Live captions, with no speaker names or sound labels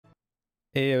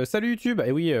Et salut YouTube.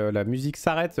 Et oui, la musique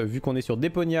s'arrête vu qu'on est sur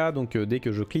Deponia, donc dès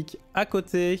que je clique à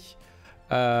côté,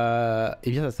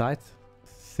 eh bien ça s'arrête.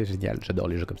 C'est génial, j'adore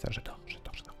les jeux comme ça, j'adore.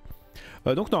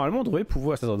 Donc normalement on devrait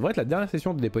pouvoir, ça devrait être la dernière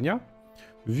session de Deponia,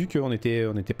 vu qu'on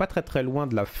était pas très loin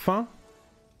de la fin,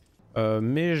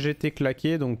 mais j'étais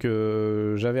claqué donc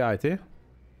j'avais arrêté.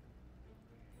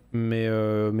 Mais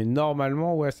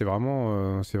normalement ouais c'est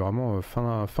vraiment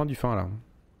fin du fin là.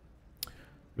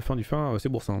 Le fin du fin c'est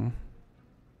Boursin. Hein.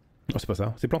 Non c'est pas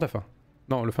ça, c'est Plante à fin.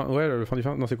 Non le fin, ouais le fin du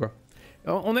fin, non c'est quoi?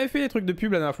 On avait fait des trucs de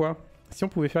pub la dernière fois. Si on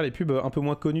pouvait faire les pubs un peu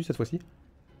moins connus cette fois-ci.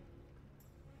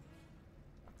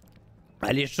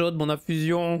 Elle est chaude mon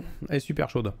infusion. Elle est super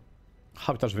chaude.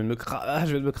 Ah putain je vais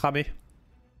me cramer.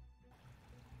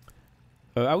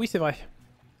 Ah oui c'est vrai.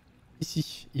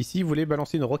 Ici il voulait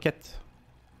balancer une roquette.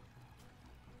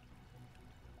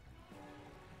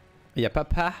 Y'a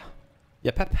papa.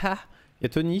 Y'a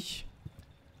Tony.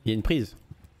 Il y a une prise.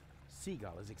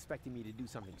 Seagull is expecting me to do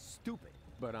something stupid,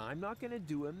 but I'm not gonna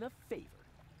do him the favor.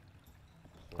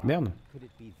 Merde. Could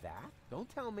it be that? Don't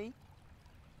tell me.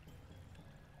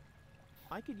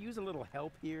 I could use a little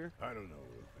help here. I don't know,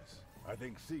 Rufus. I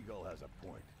think Seagull has a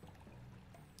point.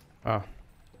 Ah.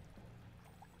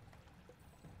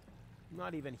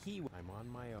 Not even he. I'm on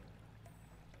my own.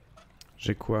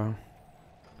 J'ai quoi?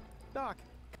 Doc,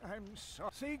 I'm sorry.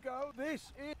 Seagull,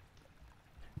 this is.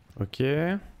 Ok.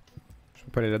 Je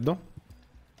peux pas aller là-dedans?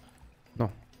 Non.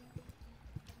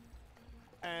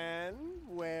 And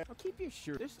where? I'll keep you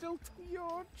sure. There's still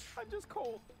your. I'm just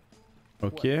cold.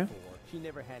 Ok. She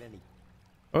never had any.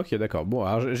 Ok d'accord. Bon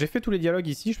alors j'ai fait tous les dialogues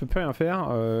ici, je peux plus rien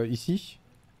faire ici.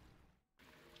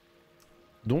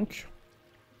 Donc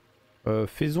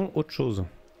faisons autre chose.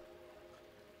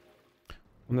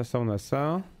 On a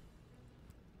ça.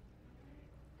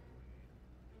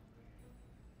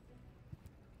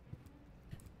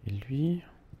 Et lui...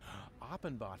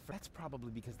 Oppenbot, that's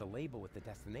probably because the label with the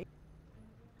destination.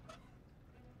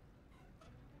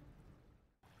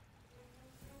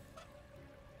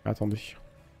 Attendez.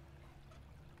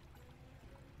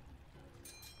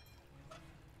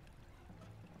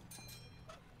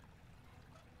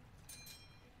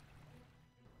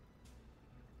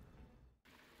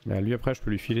 Là, lui après je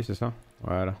peux lui filer, c'est ça?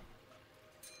 Voilà.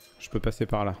 Je peux passer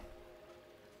par là.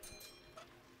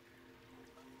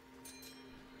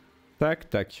 Tac,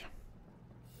 tac.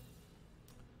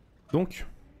 Donc.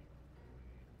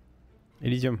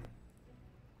 Elysium.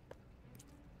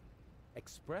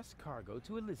 Express cargo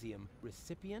to Elysium.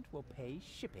 Recipient will pay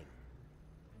shipping.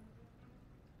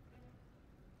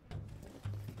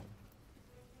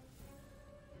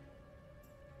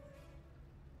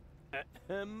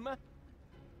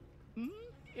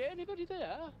 Anybody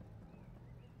there?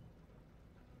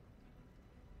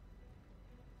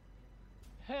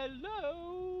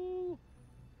 Hello?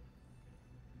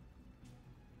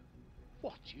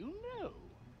 What do you know?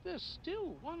 There's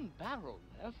still one barrel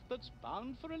left that's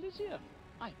bound for Elysium.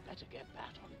 I'd better get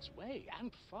that on its way,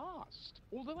 and fast.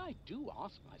 Although I do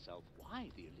ask myself why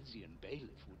the Elysian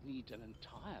bailiff would need an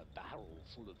entire barrel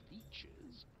full of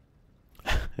leeches.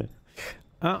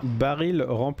 Un baril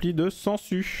rempli de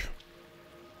sangsues.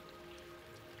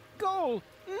 Go!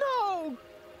 No!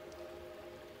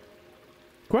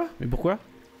 Quoi? Mais pourquoi?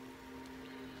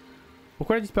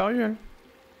 Pourquoi elle a disparu elle?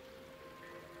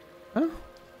 Hein?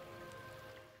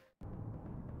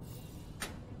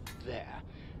 There.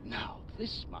 Now,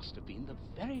 this must have been the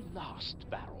very last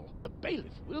barrel. The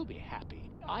bailiff will be happy.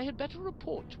 I had better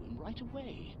report to him right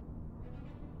away.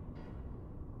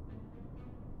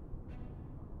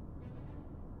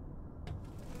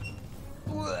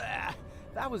 Blech,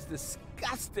 that was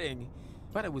disgusting,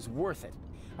 but it was worth it.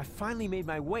 I finally made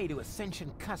my way to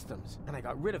Ascension Customs, and I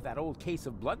got rid of that old case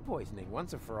of blood poisoning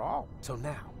once and for all. So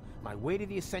now, my way to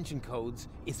the Ascension codes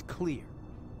is clear.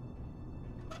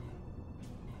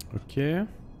 Ok.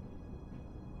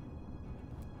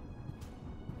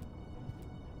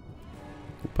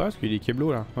 Ou pas, parce qu'il est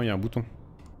Keblo là. Non, il y a un bouton.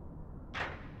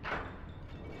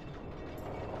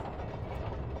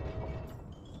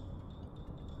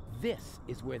 This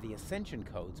is where the Ascension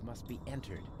codes must be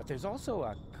entered, but there's also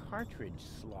a cartridge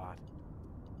slot.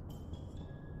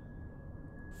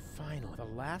 Finally, the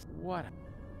last... What?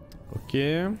 Ok.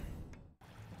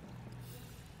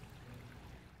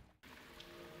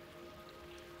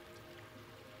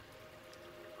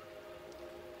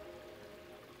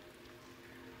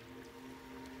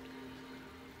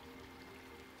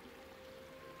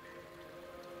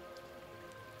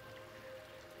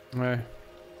 Ouais.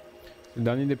 Le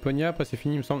dernier Deponia, après c'est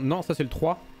fini il me semble. Non, ça c'est le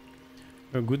 3.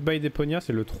 Goodbye Deponia,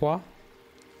 c'est le 3.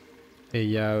 Et il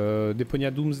y a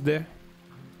Deponia Doomsday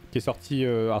qui est sorti...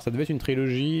 alors ça devait être une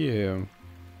trilogie et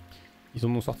ils en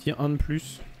ont sorti un de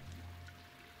plus.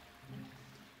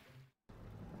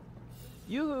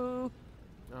 Yoo-hoo!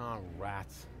 Oh,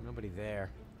 rats. Nobody there.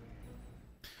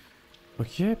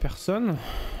 Ok, personne.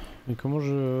 Mais comment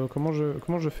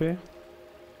je fais?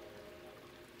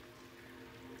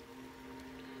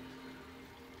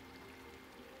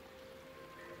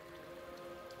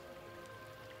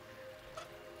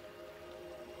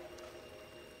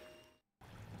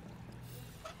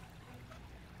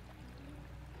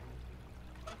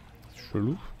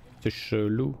 Chelou. C'est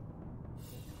chelou.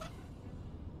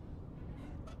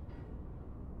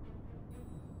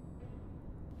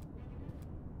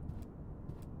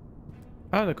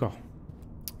 Ah d'accord.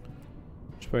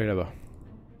 Je peux aller là-bas.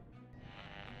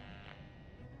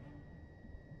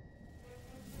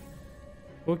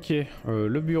 Ok,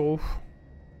 le bureau.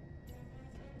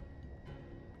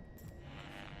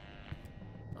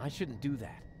 I shouldn't do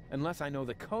that. Unless I know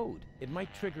the code. It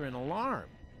might trigger an alarm.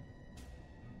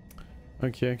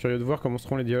 Ok, curieux de voir comment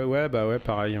seront les dialogues. Ouais, bah ouais,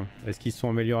 pareil. Est-ce qu'ils sont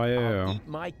améliorés I'll eat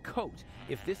my coat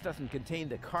if this doesn't contain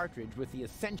the cartridge with the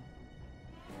essential.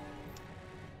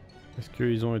 Est-ce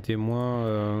qu'ils ont été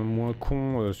moins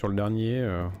cons sur le dernier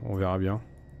on verra bien.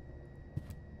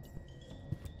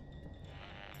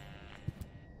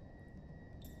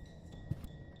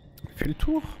 Il fait le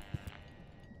tour?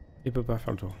 Il peut pas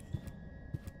faire le tour.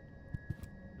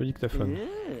 Le dictaphone.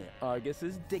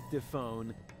 Argus's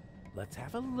dictaphone. Let's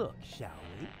have a look, shall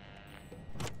we?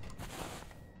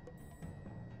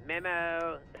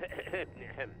 Memo.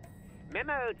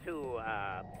 Memo to,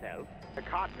 self. The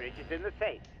cartridge is in the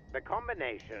safe. The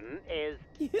combination is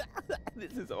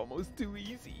This is almost too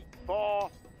easy. 4,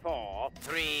 4,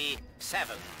 3,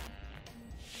 7.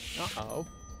 Uh-oh.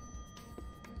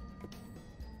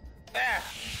 There!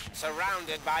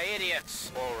 Surrounded by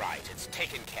idiots. All right, it's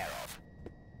taken care of.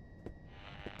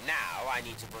 Now I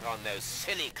need to put on those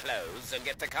silly clothes and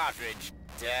get the cartridge.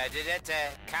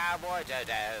 Da-da-da-da, cowboy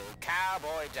dodo,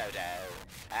 cowboy dodo.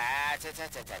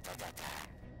 Ah-ta-ta-ta-ta-ta-ta.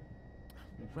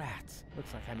 Rats.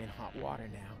 Looks like I'm in hot water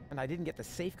now. And I didn't get the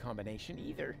safe combination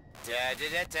either.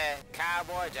 Da-da-da-da,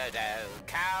 cowboy dodo,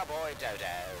 cowboy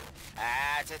dodo.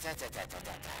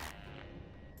 Ah-ta-ta-ta-ta-ta-ta.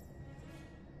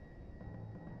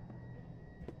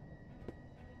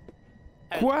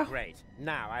 Quoi? Oh, great.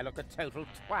 Now I look a total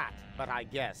twat. But I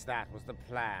guess that was the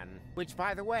plan. Which,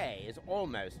 by the way, is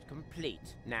almost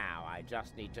complete. Now I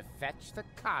just need to fetch the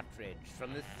cartridge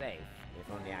from the safe. If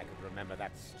only I could remember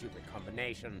that stupid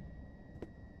combination.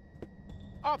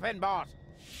 Open, bot!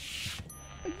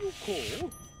 You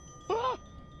call? Ah!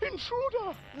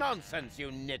 Intruder! Nonsense, you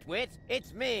nitwit!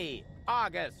 It's me,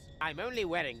 Argus. I'm only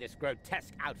wearing this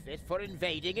grotesque outfit for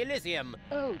invading Elysium.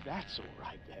 Oh, that's all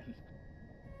right then.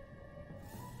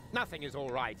 Nothing is all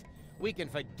right. We can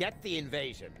forget the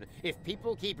invasion if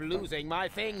people keep losing my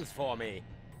things for me.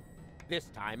 This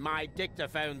time, my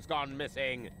dictaphone's gone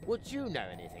missing. Would you know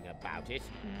anything about it?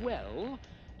 Well,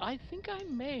 I think I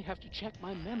may have to check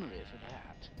my memory for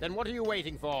that. Then what are you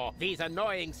waiting for? These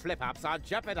annoying slip-ups are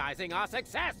jeopardizing our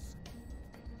success!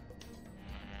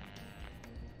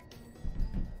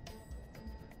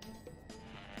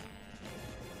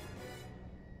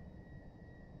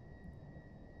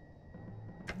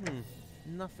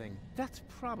 Nothing. That's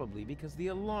probably because the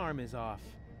alarm is off.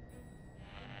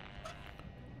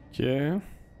 Ok.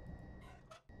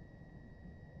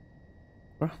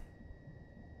 Quoi?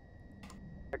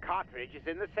 The cartridge is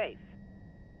in the safe.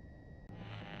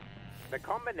 The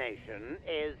combination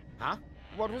is... Huh?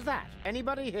 What was that?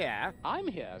 Anybody here? I'm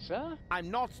here, sir.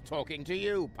 I'm not talking to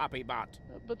you, puppy butt.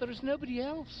 But there is nobody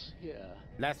else here.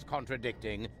 Less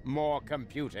contradicting, more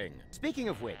computing. Speaking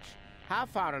of which, how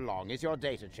far along is your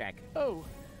data check? Oh,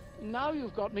 now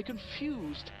you've got me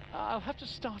confused. I'll have to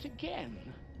start again.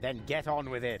 Then get on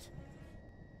with it.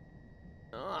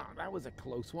 Ah, that was a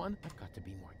close one. I've got to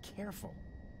be more careful.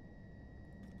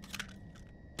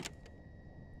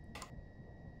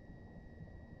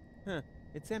 Huh,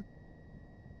 it's empty.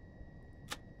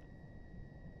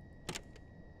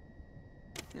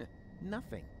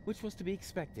 Nothing, which was to be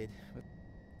expected. But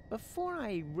before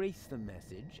I erase the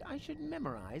message, I should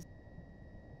memorize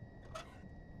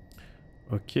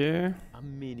Ok. a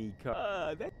mini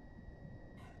card.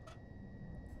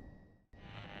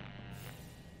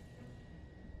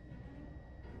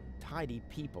 Tidy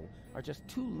people are just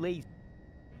too lazy.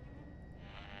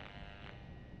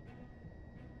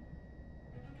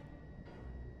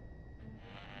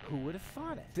 Who would have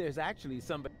thought it? There's actually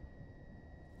somebody.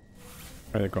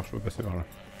 Ah d'accord, je peux passer par là.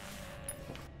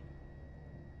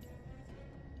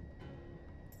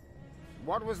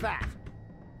 What was that?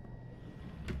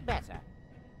 Better.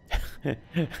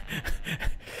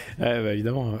 Bah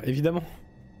évidemment, évidemment.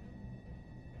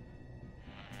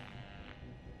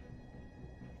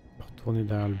 Retourner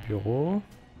derrière le bureau.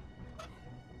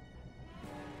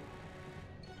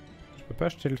 Je peux pas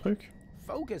acheter le truc?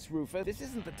 Focus, Rufus. This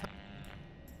isn't the time.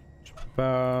 Je peux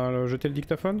pas jeter le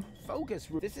dictaphone? Focus,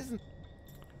 Rufus. This isn't.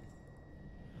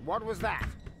 What was that?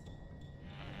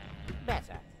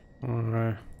 Better.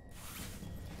 Ouais.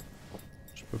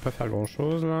 Je peux pas faire grand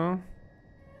chose là.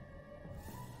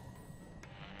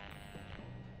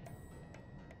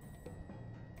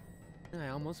 I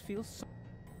almost feel so.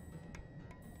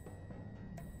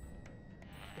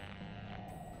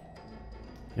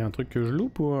 Y'a un truc que je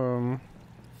loupe ou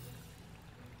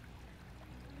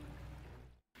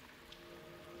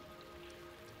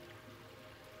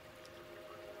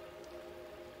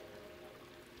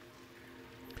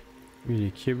Il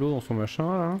est Kieblo dans son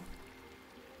machin là.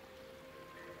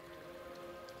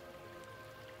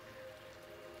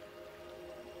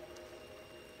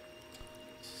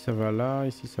 Ici ça va là,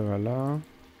 ici ça va là.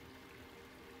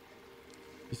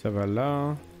 Ici ça va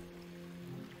là.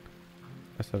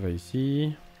 Là ça va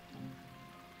ici.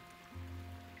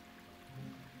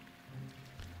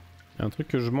 Il y a un truc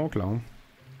que je manque là. Hein.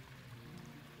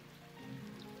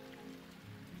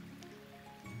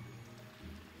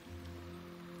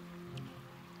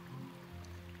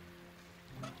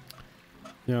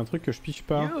 Il y a un truc que je piche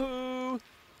pas. Yoo-hoo!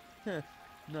 Huh.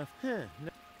 No, no.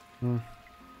 Hmm.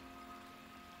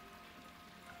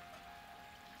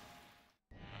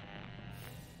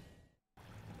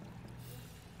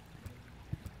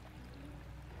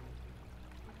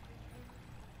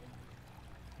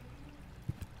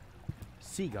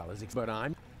 Seagull is but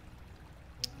I'm.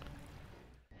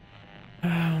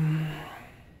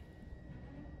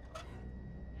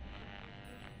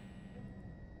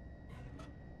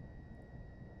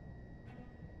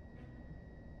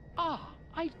 Ah,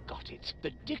 I've got it.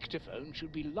 The dictaphone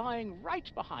should be lying right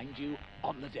behind you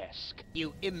on the desk.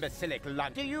 You imbecilic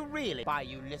lug. Do you really buy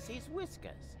Ulysses'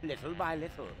 whiskers? Little by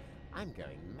little, I'm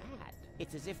going mad.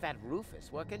 It's as if that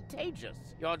Rufus were contagious.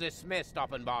 You're dismissed,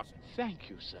 Oppenbot. Thank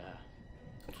you, sir.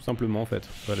 Tout simplement en fait.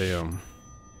 Fallait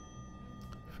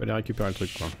récupérer le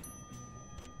truc quoi.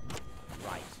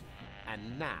 Right.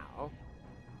 And now...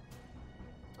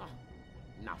 Oh,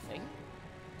 nothing.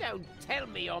 Don't tell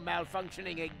me you're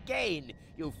malfunctioning again,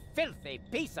 you filthy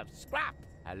piece of scrap!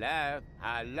 Hello?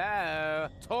 Hello?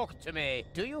 Talk to me.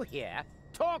 Do you hear?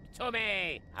 Talk to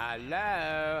me!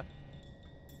 Hello?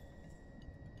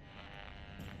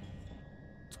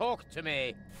 Talk to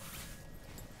me.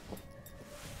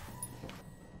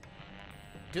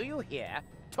 Do you hear?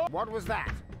 Talk. What was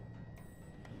that?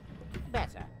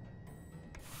 Better.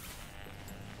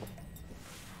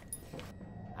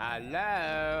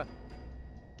 Hello?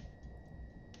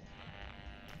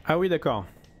 Ah oui d'accord.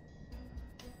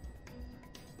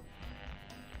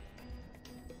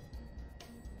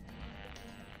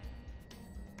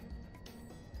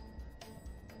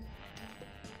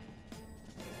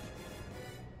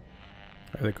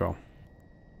 Ah, d'accord.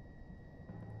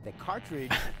 The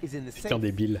cartridge is in the Putain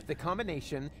safe. débile. The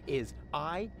combination is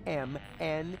IMNEDOT.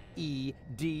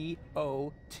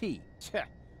 Tch,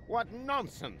 what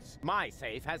nonsense! My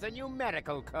safe has a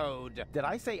numerical code. Did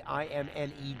I say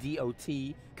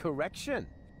IMNEDOT? Correction.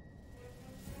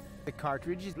 The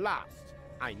cartridge is Last.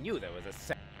 I knew there was a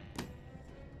se-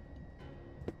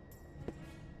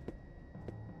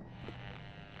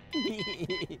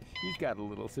 He's got a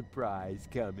little surprise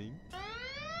coming.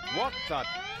 What the...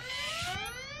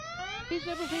 Is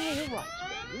everything all right,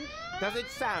 Bailiff? Does it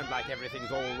sound like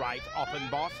everything's all right,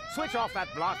 Oppenbot? Switch off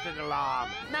that blasted alarm,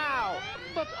 now!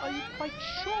 But are you quite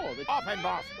sure that...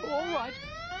 Oppenbot! All right.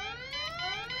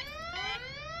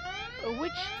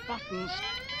 Which buttons?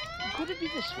 Could it be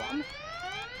this one?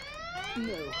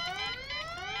 No.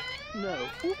 No.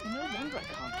 Oop, no wonder I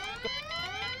can't.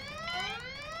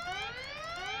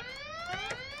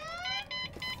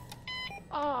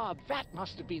 Ah, that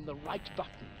must have been the right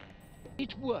button.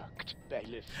 It worked,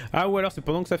 Bailiff. Ah ou alors c'est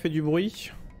pendant que ça fait du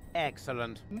bruit.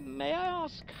 Excellent. May I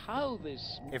ask how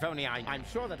this... If only I'm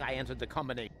sure that I entered the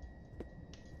combination.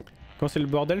 Quand c'est le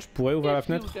bordel, je pourrais ouvrir la If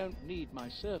you fenêtre. don't need my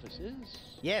services...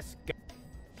 Yes,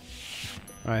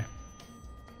 Ouais.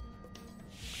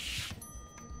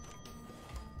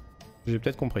 J'ai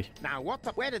peut-être compris. now what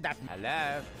the... Where did that...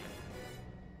 Hello?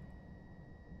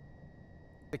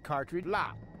 the cartridge.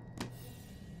 Blah.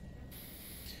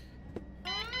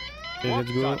 Et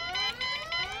let's go.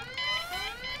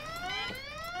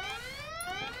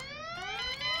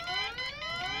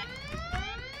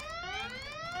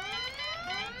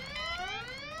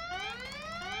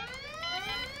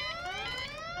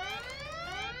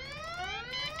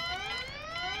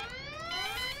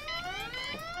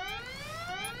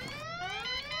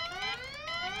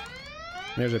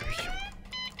 Mais j'appuie.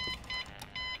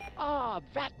 Ah,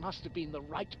 that must have been the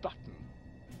right button.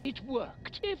 It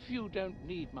worked. If you don't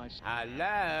need my...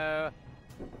 Hello?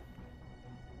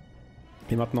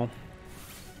 Et maintenant?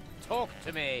 Talk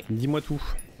to me. Dis-moi tout.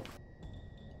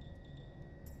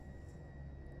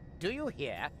 Do you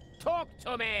hear? Talk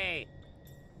to me!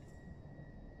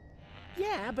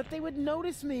 Yeah, but they would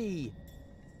notice me.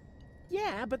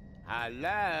 Yeah, but... Hello?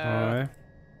 Ouais.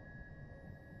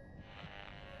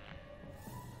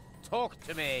 Talk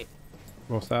to me.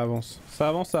 Bon, ça avance. Ça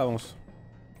avance, ça avance.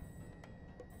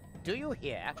 Do you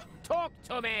hear? Talk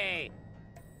to me!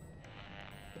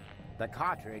 The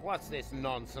cartridge. What's this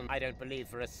nonsense? I don't believe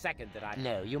for a second that I...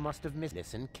 No, you must have missed...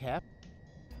 Listen, Cap.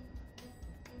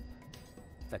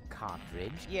 The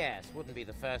cartridge? Yes, wouldn't be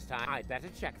the first time. I'd better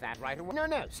check that right away. No,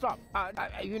 no, stop.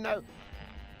 You know...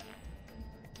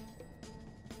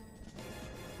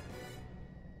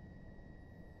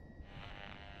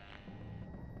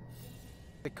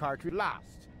 The cartridge...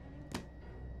 Last.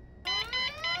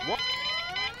 What?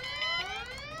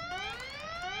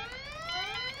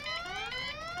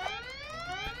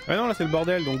 Ah non, là c'est le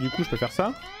bordel, donc du coup je peux faire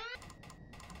ça.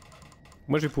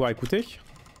 Moi je vais pouvoir écouter.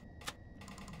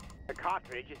 The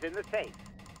cartridge is in the safe.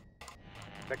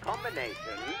 The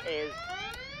combination is...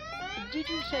 Did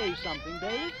you say something,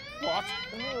 babe? What?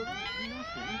 Oh,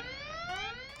 nothing.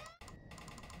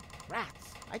 Rats.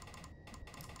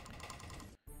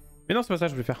 Mais non, c'est pas ça que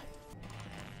je voulais faire.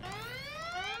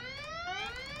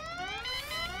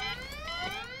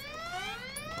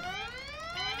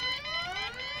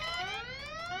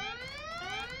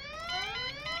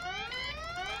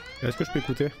 Est-ce que je peux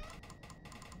écouter?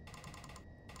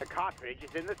 The cartridge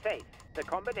is in the safe. The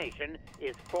combination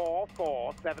is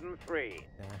 4473.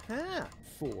 Uh-huh.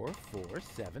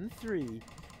 4473.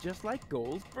 Just like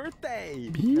Gold's birthday.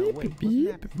 Beep, No, wait, beep,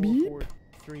 wasn't that beep.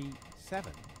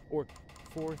 4437? Or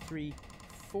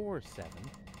 4347?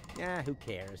 Yeah, who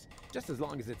cares? Just as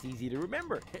long as it's easy to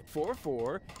remember.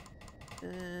 44...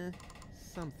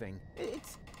 something.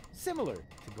 It's similar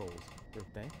to Gold's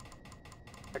birthday.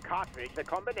 The cartridge, the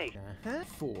combination. Uh-huh.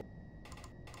 4.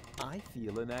 I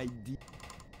feel an idea.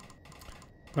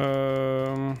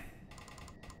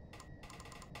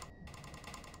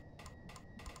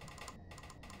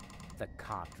 The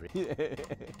cartridge.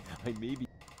 I maybe...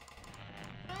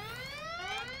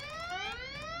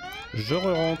 Je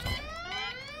re-rentre.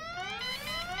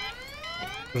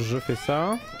 Je fais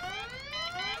ça.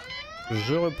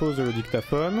 Je repose le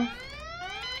dictaphone.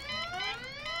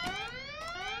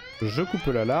 Je coupe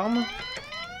l'alarme.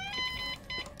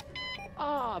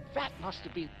 Ah, that must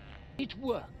have been... It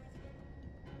worked.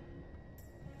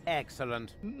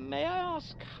 Excellent. May I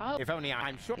ask how... If only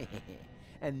I'm sure.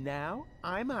 And now,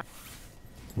 I'm out.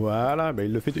 Voilà, bah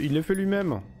il le fait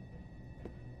lui-même.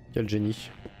 Quel génie.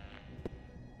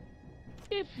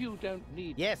 If you don't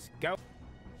need... Yes, go.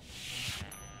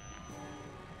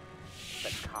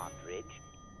 The cartridge?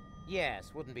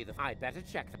 Yes, wouldn't be the... I'd better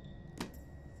check them.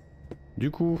 Du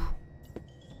coup...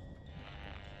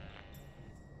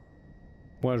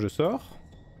 Moi je sors.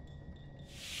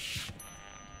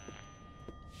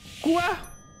 Quoi?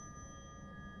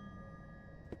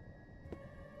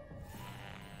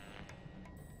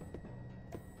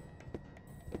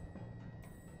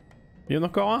 Il y en a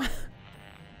encore un?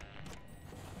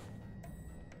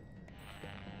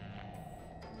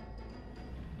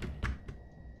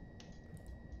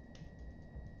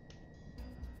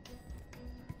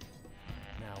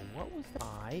 Now, what was the...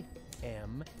 I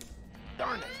am...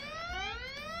 Darn it!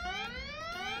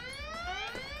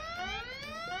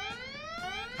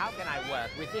 How can I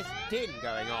work with this din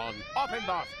going on? Up and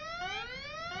bot.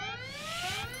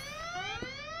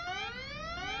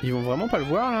 Ils vont vraiment pas le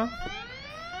voir là?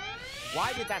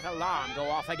 Why did that alarm go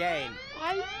off again?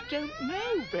 I don't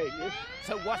know, bailiff.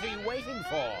 So what are you waiting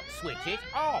for? Switch it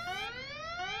off.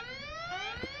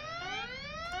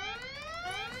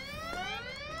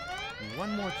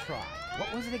 One more try.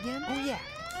 What was it again? Oh, yeah.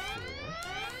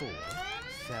 4, 4,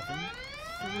 7,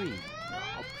 3.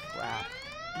 Oh, crap.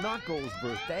 Not Gold's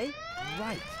birthday.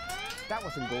 Right. That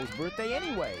wasn't Gold's birthday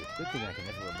anyway. Good thing I can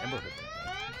never remember her birthday.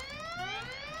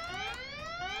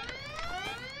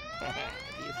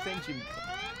 The Ascension...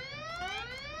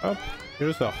 Hop, et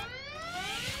je sors.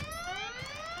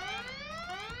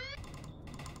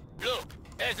 Look,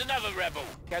 there's another rebel.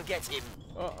 Go get him.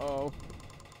 Uh-oh.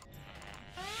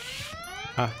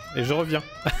 Ah, et je reviens.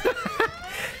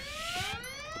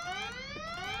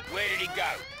 Where did he go?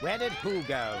 Where did who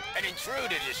go? An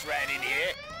intruder just ran in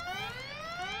here.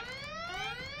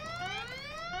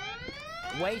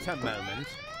 Wait a moment.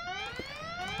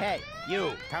 Hey,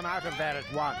 you, come out of there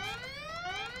at once.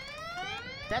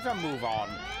 Better move on,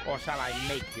 or shall I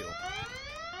make you?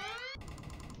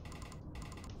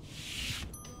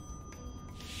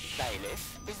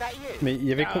 Bailiff, is that you? Mais il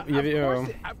y avait...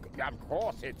 Of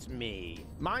course it's me.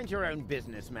 Mind your own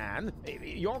business, man.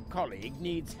 Your colleague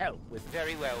needs help with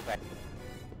very well.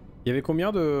 Il y avait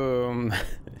combien de...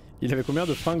 il avait combien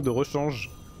de fringues de rechange?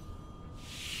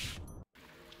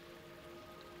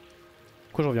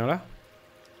 Pourquoi je reviens là?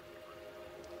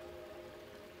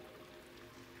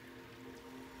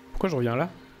 Pourquoi je reviens là?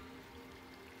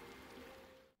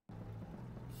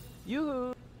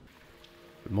 You.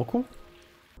 Mon con.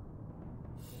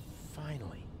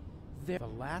 Finally, they're the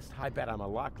last. I bet I'm a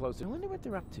lot closer. I wonder what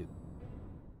they're up to.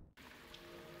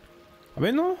 Ah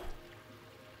mais non.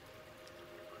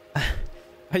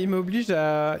 Ah, il m'oblige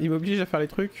à faire les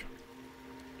trucs.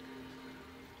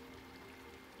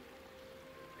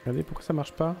 Regardez, pourquoi ça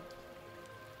marche pas?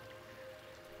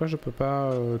 Pourquoi je peux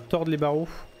pas tordre les barreaux?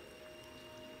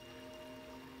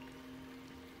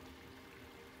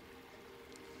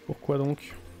 Pourquoi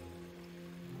donc?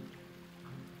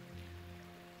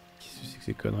 Qu'est-ce que c'est que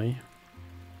ces conneries?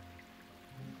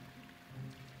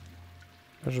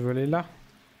 Je veux aller là.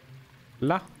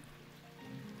 Là.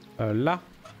 Là.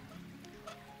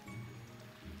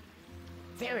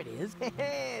 There it is.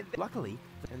 Luckily,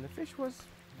 and the fish was.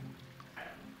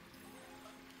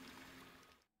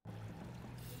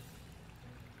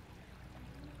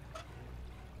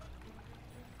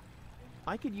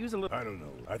 I could use a little. I don't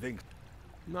know. I think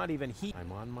Not even he.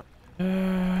 I'm on my.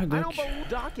 I Donc... don't believe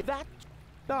Doc. That.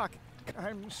 Doc.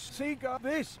 I'm sick of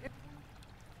this.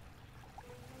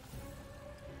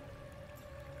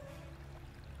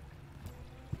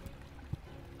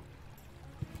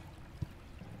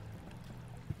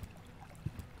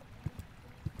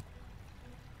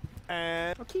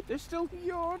 And I'll keep. There's still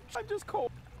your. I'm just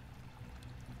cold.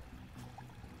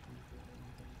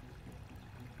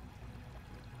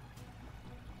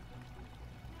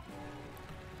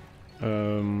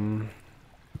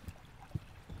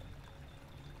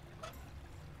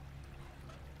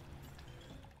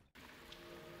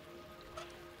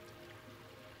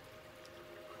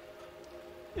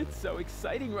 It's so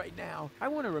exciting right now. I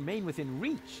want to remain within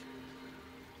reach.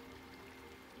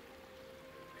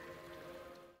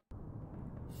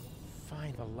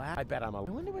 Find the lab. I bet I'm a. I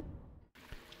wonder what.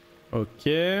 Ok.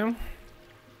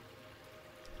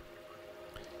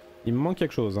 Il me manque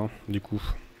quelque chose, hein, du coup.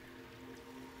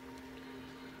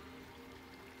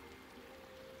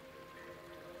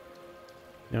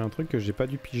 Il y a un truc que j'ai pas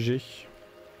dû piger.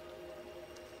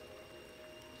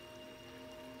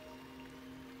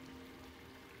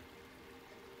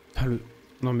 Ah le...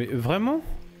 Non mais vraiment?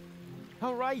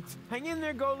 All right, hang in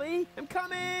there, goalie. I'm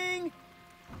coming.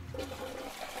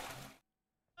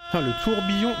 Putain, le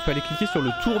tourbillon. Fallait cliquer sur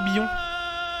le tourbillon.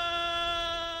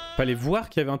 Fallait voir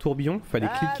qu'il y avait un tourbillon. Fallait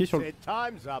cliquer sur le...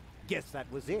 Time's up. Guess that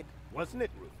was it, wasn't it,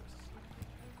 Rufus?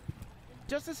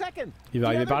 Just a second. Il va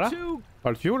arriver par là?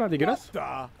 Par le tuyau là, dégueulasse?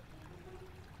 Ah!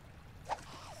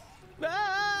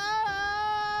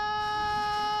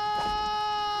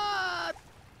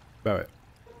 Bah ouais.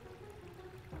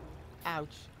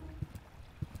 Ouch.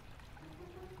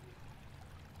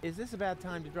 Is this a bad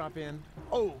time to drop in?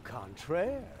 Au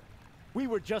contraire. We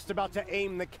were just about to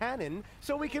aim the cannon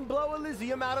so we can blow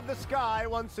Elysium out of the sky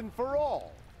once and for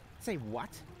all. Say what?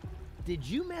 Did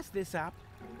you mess this up?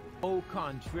 Au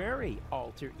contrary,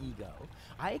 alter ego.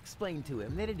 I explained to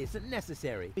him that it isn't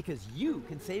necessary because you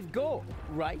can save gold,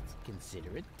 right?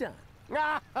 Consider it done.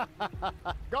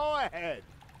 Go ahead.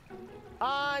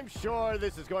 I'm sure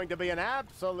this is going to be an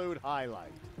absolute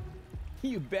highlight.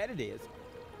 You bet it is.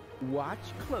 Watch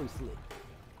closely.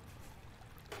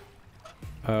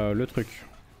 Le truc.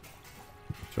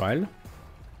 Sur elle.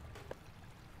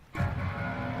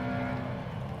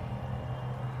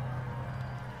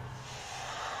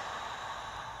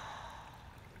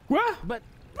 Quoi? But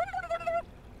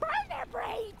Burn their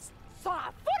brains! Saw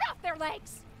a foot off their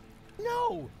legs!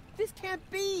 no, this can't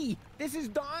be. This is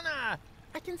Donna.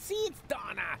 I can see it's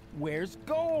Donna. Where's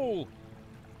Goal?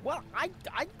 Well, I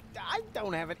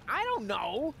don't have it. I don't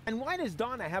know. And why does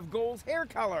Donna have Goal's hair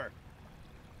color?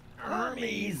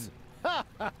 Hermes.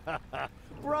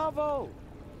 Bravo!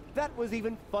 That was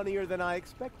even funnier than I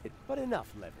expected, but enough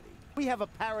levity. We have a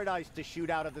paradise to shoot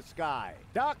out of the sky.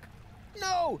 Doc?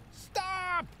 No,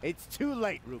 stop! It's too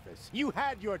late, Rufus. You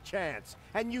had your chance,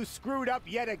 and you screwed up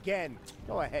yet again.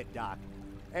 Go ahead, Doc.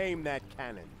 Aim that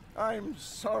cannon. I'm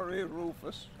sorry,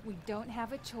 Rufus. We don't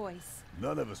have a choice.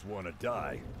 None of us want to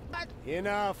die.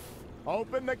 Enough.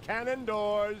 Open the cannon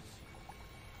doors.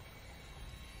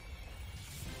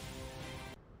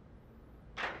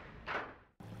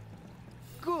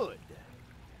 Good.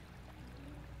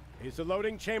 Is the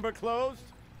loading chamber closed?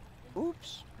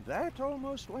 Oops, that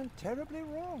almost went terribly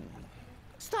wrong.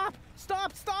 Stop!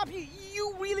 Stop! Stop!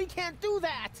 You really can't do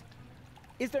that!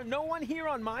 Is there no one here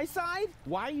on my side?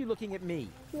 Why are you looking at me?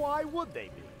 Why would they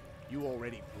be? You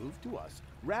already proved to us,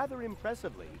 rather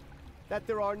impressively, that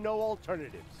there are no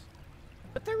alternatives.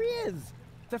 But there is!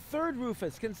 The third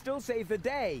Rufus can still save the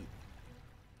day.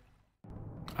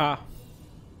 Ah.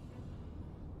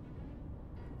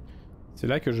 C'est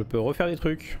là que je peux refaire des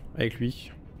trucs avec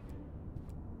lui.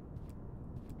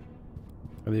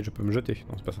 Regardez, je peux me jeter.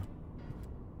 Non, c'est pas ça.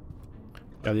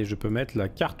 Regardez, je peux mettre la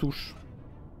cartouche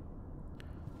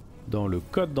dans le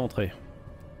code d'entrée.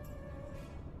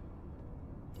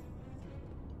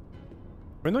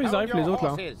 Mais non, ils arrivent les autres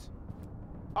là.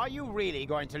 Are you really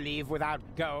going to leave without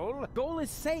Goal? Goal is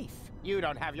safe. You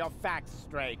don't have your facts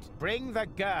straight. Bring the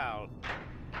girl.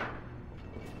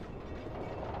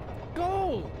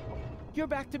 Goal! You're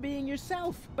back to being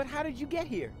yourself. But how did you get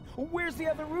here? Where's the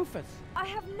other Rufus? I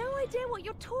have no idea what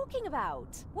you're talking about.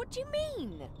 What do you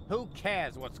mean? Who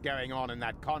cares what's going on in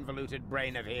that convoluted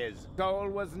brain of his? Goal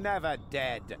was never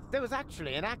dead. There was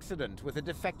actually an accident with a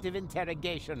defective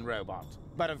interrogation robot.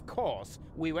 But of course,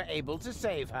 we were able to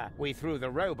save her. We threw the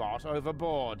robot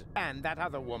overboard. And that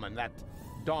other woman, that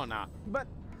Donna. But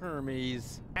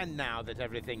Hermes. And now that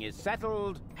everything is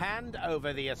settled, hand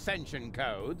over the Ascension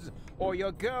codes, or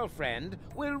your girlfriend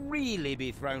will really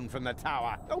be thrown from the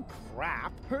tower. Oh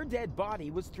crap! Her dead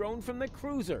body was thrown from the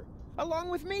cruiser,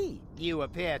 along with me. You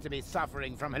appear to be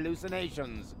suffering from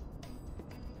hallucinations.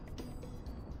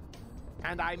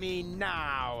 And I mean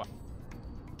now.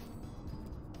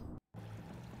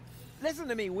 Listen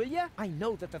to me, will ya? I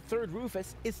know that the third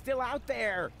Rufus is still out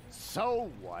there.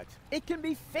 So what? It can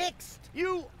be fixed.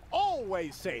 You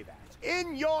always say that.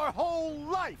 In your whole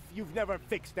life, you've never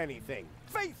fixed anything.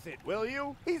 Face it, will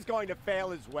you? He's going to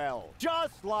fail as well,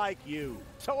 just like you.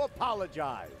 So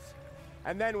apologize.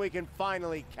 And then we can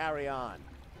finally carry on.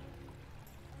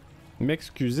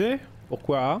 M'excuser?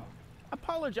 Pourquoi?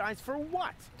 Apologize for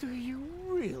what? Do you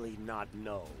really not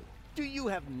know? Do you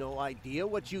have no idea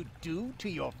what you do to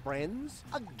your friends?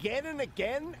 Again and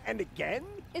again and again?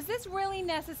 Is this really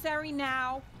necessary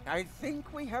now? I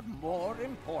think we have more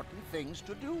important things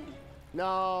to do.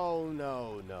 No.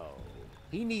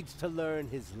 He needs to learn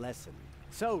his lesson.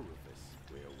 So, Rufus,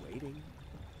 we're waiting.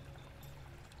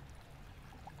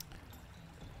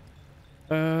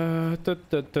 Je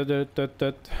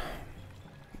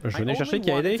venais chercher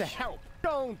qui a aidé.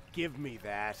 Don't give me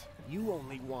that. You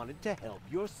only wanted to help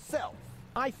yourself.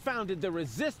 I founded the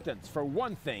Resistance, for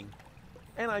one thing.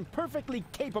 And I'm perfectly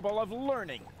capable of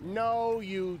learning. No,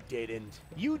 you didn't.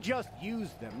 You just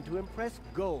used them to impress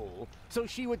Goal, so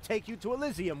she would take you to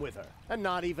Elysium with her. And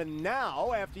not even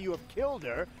now, after you have killed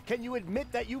her, can you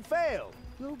admit that you failed.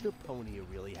 Will Deponia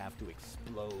really have to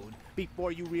explode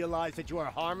before you realize that you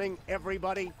are harming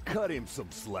everybody? Cut him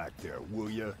some slack there, will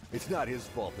ya? It's not his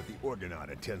fault that the Orgonaut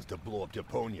intends to blow up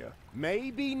Deponia.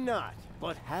 Maybe not,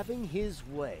 but having his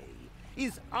way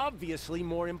is obviously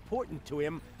more important to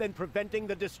him than preventing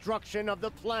the destruction of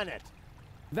the planet.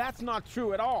 That's not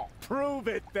true at all. Prove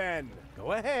it then.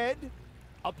 Go ahead.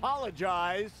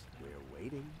 Apologize. We're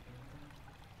waiting.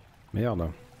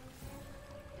 Merde.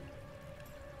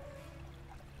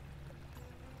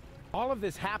 All of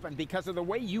this happened because of the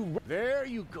way you... There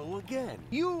you go again.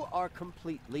 You are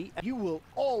completely... You will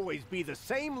always be the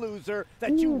same loser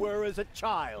that you were as a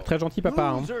child. Très gentil,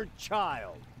 papa. Loser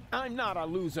child. I'm not a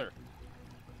loser.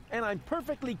 And I'm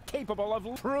perfectly capable of...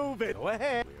 Prove it. Go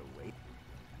ahead. We're waiting.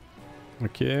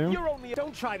 Ok. You're only...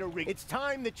 Don't try to rig. It's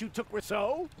time that you took...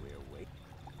 So? We're waiting.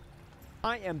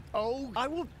 I am... Oh, I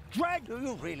will drag... Do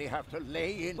you really have to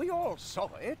lay in? We all saw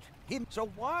it. So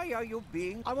why are you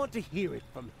being... I want to hear it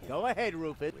from him. Go ahead,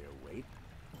 Rufus. We're waiting.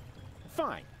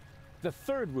 Fine. The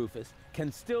third Rufus can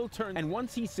still turn... And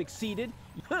once he's succeeded...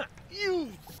 Huh, You...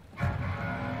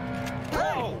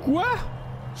 Hey! Quoi?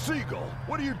 Seagull,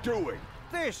 what are you doing?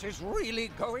 This is really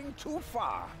going too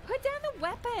far. Put down the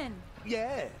weapon.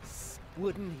 Yes.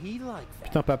 Wouldn't he like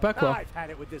that? Putain, papa, quoi. I've had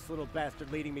it with this little bastard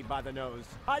leading me by the nose.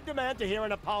 I demand to hear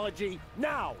an apology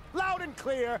now. Loud and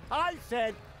clear. I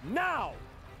said now.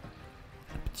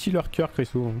 Petit leur cœur,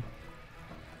 Chrisou.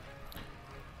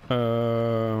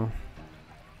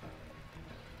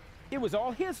 It was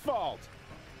all his fault.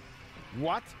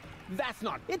 What? That's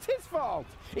not... It's his fault.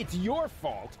 It's your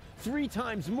fault. 3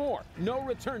 times more. No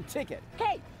return ticket.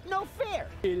 Hey, no fair.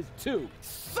 It is 2.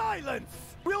 Silence!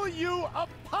 Will you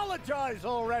apologize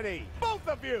already? Both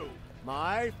of you!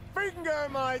 My finger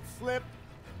might slip.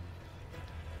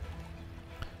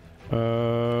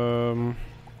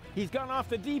 He's gone off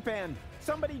the deep end.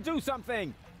 Somebody do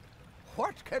something.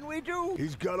 What can we do?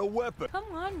 He's got a weapon. Come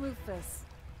on, Rufus.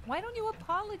 Why don't you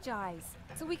apologize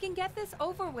so we can get this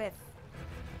over with?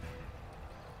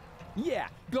 Yeah,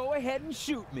 go ahead and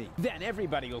shoot me. Then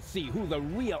everybody will see who the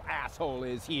real asshole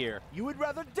is here. You would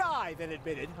rather die than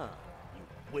admit it, huh?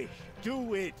 You wish.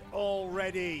 Do it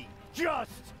already.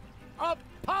 Just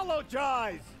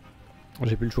apologize.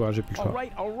 J'ai plus le choix, j'ai plus le choix.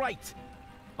 All right.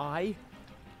 I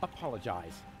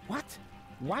apologize. What?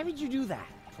 Why would you do that?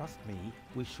 Trust me,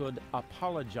 we should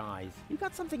apologize. You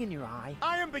got something in your eye?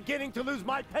 I am beginning to lose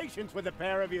my patience with the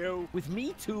pair of you. With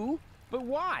me too? But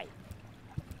why?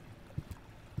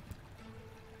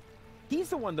 He's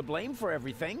the one to blame for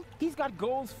everything. He's got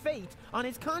Goal's fate on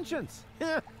his conscience.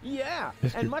 Yeah,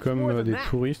 Est-ce and que much comme more than des that.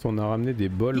 touristes, on a ramené des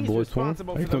bols He's bretons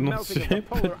responsible avec for le the nom melting of dessus, the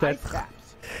polar ice peut-être.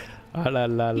 caps. Ah là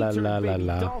là He là turned là là baby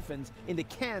là. dolphins into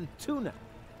canned tuna.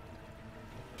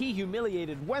 He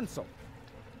humiliated Wenzel.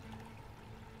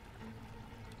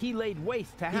 He laid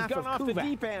waste to half of gone off the Kuvak.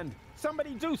 deep end.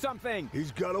 Somebody do something.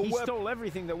 He's got a He weapon. stole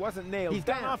everything that wasn't nailed He's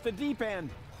down. gone off the deep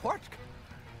end. What?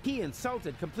 He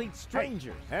insulted complete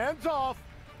strangers. Hands off.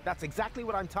 That's exactly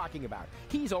what I'm talking about.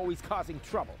 He's always causing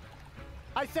trouble.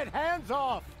 I said hands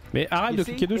off. Mais arrête de You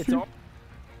see, cliquer it's dessus. all-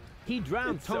 He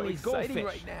drowned It's so Tony's exciting goldfish.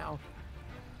 right now.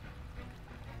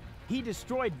 He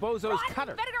destroyed Bozo's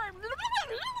cutter.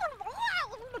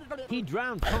 He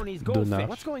drowned Tony's Dommage. goldfish.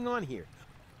 What's going on here?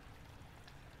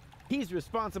 He's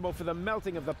responsible for the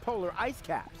melting of the polar ice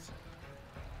caps.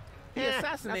 He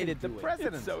assassinated the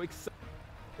president. It's so exciting.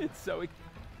 It's so exciting.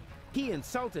 He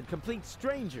insulted complete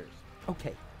strangers.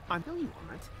 Okay, no you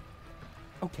aren't.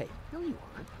 Okay, no you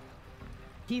aren't.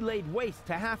 He laid waste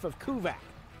to half of Kuvak.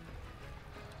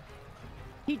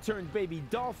 He turned baby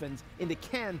dolphins into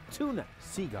canned tuna.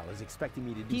 Seagull is expecting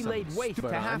me to do He something laid waste stupid.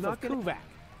 to I'm half not of gonna- Kuvak.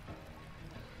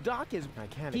 Doc is. I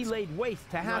can't He ex- laid waste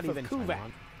to Not half of even time Kuvak.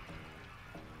 on-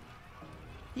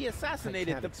 He I assassinated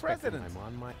can't the expect that president. I'm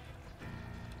on my...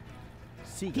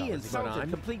 Seagull He is what insulted I'm...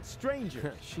 complete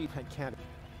strangers. I can't...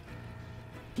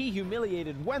 He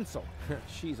humiliated Wenzel.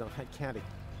 She's on... I can't...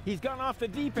 He's gone off the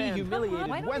deep He end. He humiliated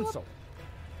Why don't you- Wenzel.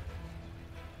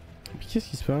 Mais qu'est-ce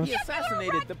qui se passe? He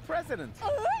assassinated the president.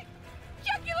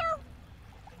 Jugular!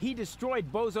 He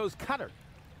destroyed Bozo's cutter.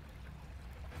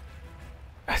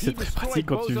 Ah, c'est très pratique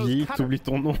quand tu vis, t'oublies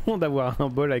ton nom d'avoir un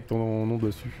bol avec ton nom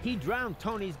dessus. He drowned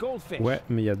Tony's goldfish. Ouais,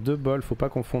 mais il y a deux bols, faut pas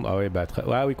confondre. Ah ouais, bah très...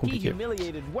 Ouais, oui, He compliqué.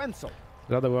 humiliated Wenzel. Ça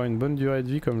a l'air d'avoir une bonne durée de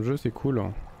vie comme jeu, c'est cool.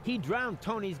 He drowned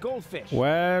Tony's goldfish.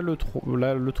 Ouais, le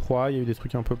 3, il y a eu des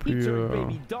trucs un peu He plus... turned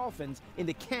baby dolphins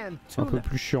into canned un peu tuna.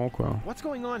 plus chiant, quoi. What's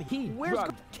going on? He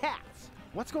drugged cats.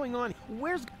 What's going on?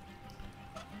 Where's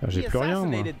Ah, j'ai he plus rien, moi.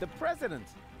 assassinated the president?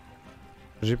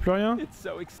 J'ai plus rien. It's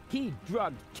so he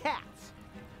drugged cats.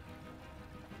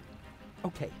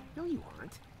 Okay, no you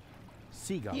aren't.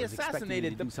 Seagull He is expecting me to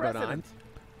assassinated the do something. president.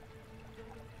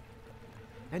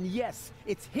 And yes,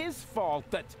 it's his fault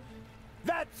that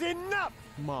That's enough.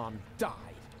 Mom died.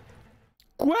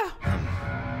 Quoi?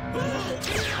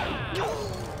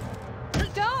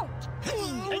 Don't!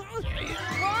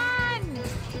 Run!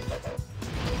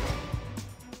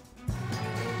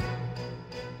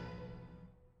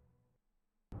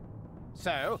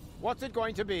 So, what's it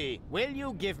going to be? Will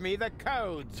you give me the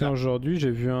codes? Tiens, aujourd'hui, j'ai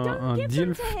vu un give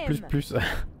them DILF to him. plus plus.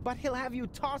 But he'll have you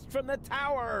tossed from the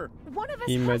tower. One of us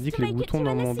Il m'a has dit to que les make it boutons to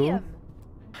dans mon dos, Elysium.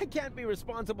 I can't be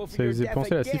responsible for ça your faisait death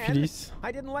penser à la again. syphilis.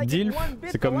 I didn't like it DILF, one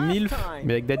bit c'est the comme last MILF, time.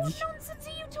 mais avec Daddy. What nonsense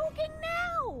are you talking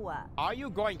now? Are you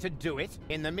going to do it?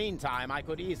 In the meantime, I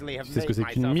could easily have Tu sais ce made que c'est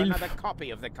qu'une myself MILF? another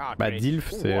copy of the cartridge. Bah, DILF,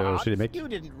 c'est What? chez les mecs. You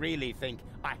didn't really think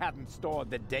I hadn't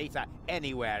stored the data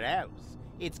anywhere else.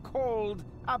 It's called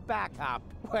a backup.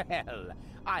 Well,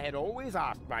 I had always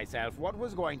asked myself what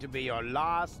was going to be your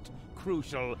last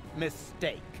crucial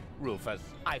mistake, Rufus.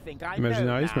 I think I Ma know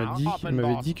généraliste now.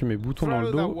 m'avait dit que mes boutons dans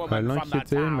le dos, elle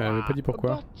l'inquiétait, mais elle m'avait pas dit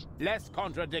pourquoi. Less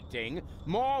contradicting,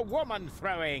 more woman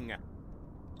throwing.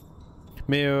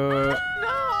 Mais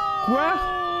Quoi?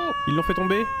 Ils l'ont fait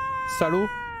tomber? Salaud.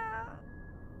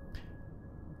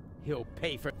 He'll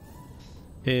pay for.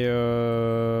 Et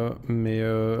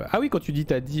ah oui, quand tu dis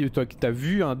t'as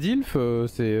vu un DILF,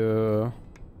 c'est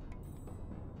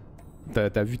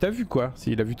t'as vu quoi.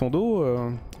 S'il a vu ton dos,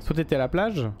 soit t'étais à la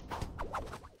plage.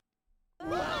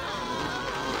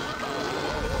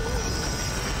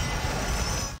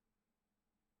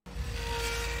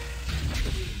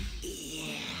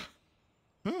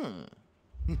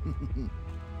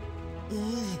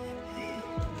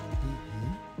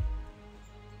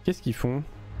 Qu'est-ce qu'ils font?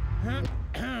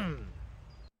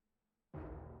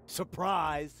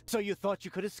 Surprise! So you thought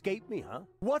you could escape me, huh?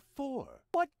 What for?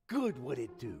 What good would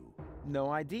it do?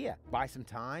 No idea. Buy some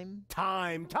time?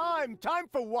 Time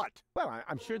for what? Well,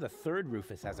 I'm sure the third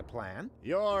Rufus has a plan.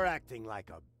 You're acting like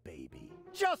a baby.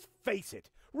 Just face it,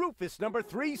 Rufus number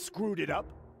 3 screwed it up,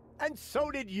 and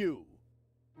so did you.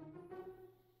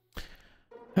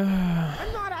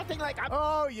 I'm not acting like I'm...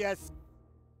 Oh, yes.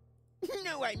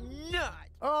 No, I'm not.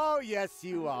 Oh, yes,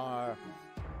 you are.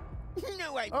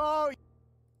 No, I'm... Oh,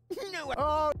 No, I'm...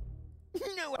 oh,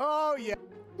 No, oh, yeah.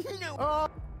 no, Oh,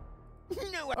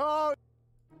 no, oh,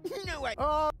 no, I...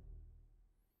 oh.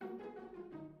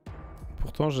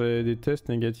 Pourtant j'ai des tests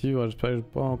négatifs, j'espère que j'ai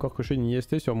pas encore coché une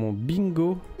IST sur mon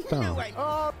bingo. Putain. No, I...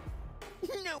 Oh,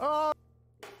 No, oh,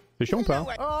 C'est chiant ou pas? no,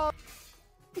 I... oh,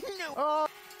 No, oh,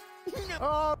 no,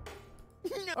 oh,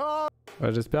 no. oh.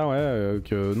 Ouais, j'espère ouais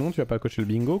que non tu vas pas cocher le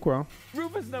bingo quoi.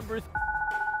 Rufus number...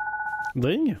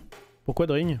 Dring? Pourquoi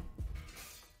Dring?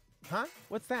 Huh?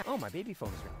 What's that? Oh, my baby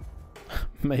phone's ringing.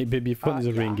 My baby phone is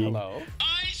Yeah, ringing. hello?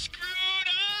 I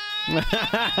screwed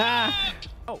up!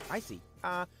 Oh, I see.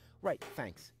 Right,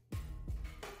 thanks.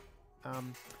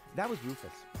 That was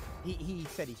Rufus. He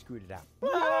said he screwed it up.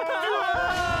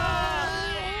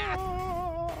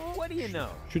 What do you know?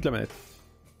 Chute la manette.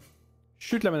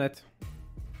 Chute la manette.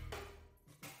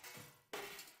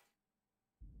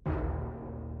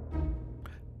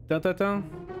 Tin.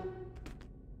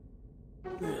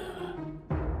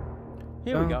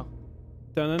 Here we go.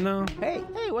 Tanana. Hey,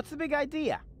 what's the big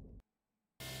idea?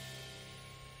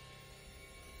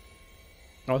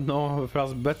 Oh non, on va falloir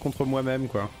se battre contre moi-même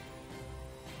quoi.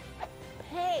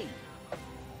 Hey!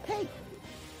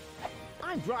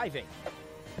 I'm driving.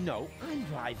 No, I'm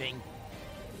driving.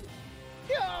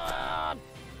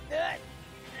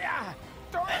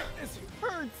 Darn it, this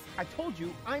hurts. I told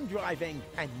you, I'm driving.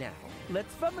 And now,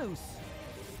 let's vamoose.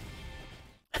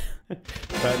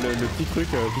 Bah, le petit truc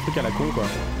à la con quoi.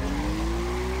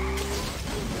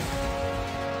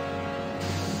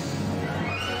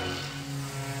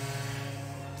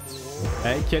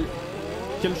 Eh,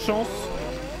 quelle chance.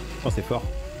 Oh c'est fort.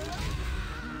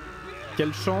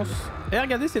 Quelle chance. Eh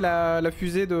regardez c'est la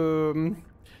fusée de...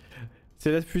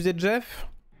 C'est la fusée de Jeff.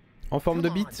 En forme de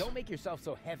Come on, bite. don't make yourself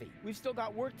so heavy. We've still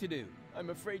got work to do. I'm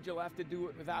afraid you'll have to do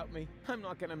it without me. I'm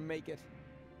not gonna make it.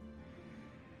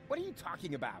 What are you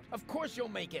talking about? Of course you'll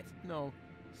make it. No,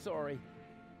 sorry.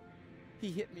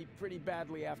 He hit me pretty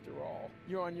badly after all.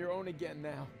 You're on your own again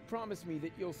now. Promise me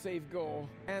that you'll save Goal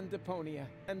and Deponia,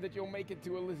 and that you'll make it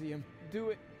to Elysium. Do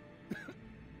it.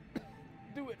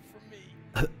 Do it for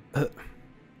me.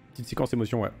 Petite séquence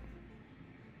émotion ouais.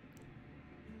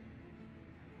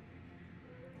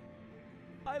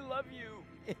 I love you.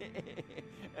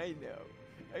 I know.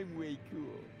 I'm way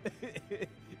cool.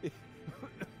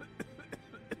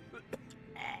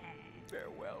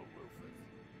 Farewell, Rufus.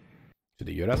 C'est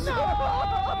dégueulasse.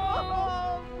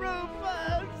 No!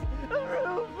 Rufus!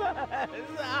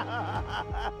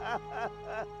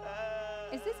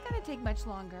 Is this gonna take much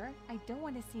longer? I don't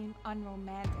want to seem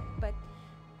unromantic, but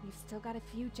we've still got a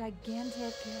few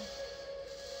gigantic...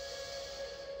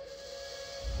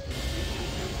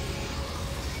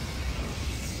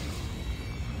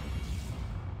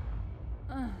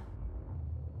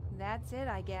 That's it,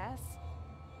 I guess.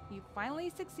 You finally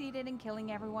succeeded in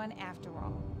killing everyone after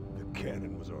all. The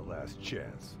cannon was our last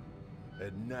chance.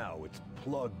 And now it's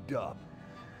plugged up.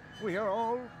 We are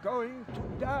all going to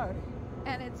die.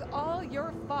 And it's all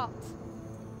your fault.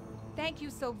 Thank you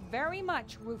so very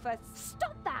much, Rufus.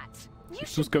 Stop that! You Tous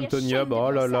should comme be Tonya, ashamed bah oh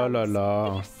of là là là yourselves. là.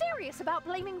 Are you serious about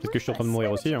blaming Rufus? Parce que je suis en train de mourir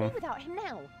Where aussi, would you hein. be without him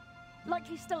now? Like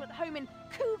he's still at home in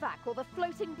Kuvak or the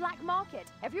floating black market.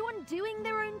 Everyone doing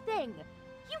their own thing.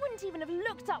 You wouldn't even have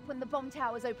looked up when the bomb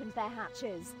towers opened their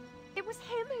hatches. It was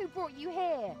him who brought you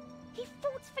here. He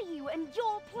fought for you and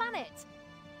your planet.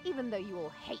 Even though you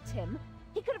all hate him,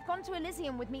 he could have gone to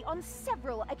Elysium with me on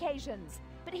several occasions.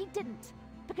 But he didn't,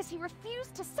 because he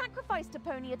refused to sacrifice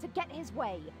Deponia to get his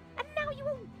way. And now you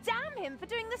all damn him for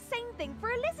doing the same thing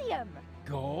for Elysium.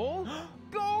 Goal?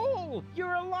 Goal!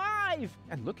 You're alive!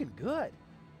 And looking good.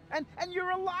 And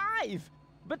you're alive!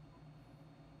 But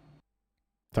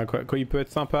Putain, quand il peut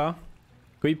être sympa,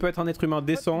 quand il peut être un être humain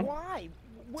décent, why?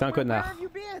 c'est un connard. Where have you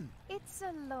been? It's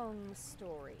a long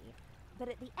story. But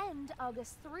at the end,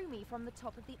 Argus threw me from the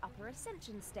top of the upper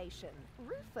ascension station.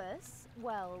 Rufus,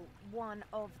 well, one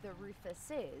of the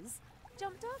Rufuses,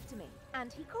 jumped after me,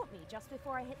 and he caught me just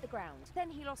before I hit the ground.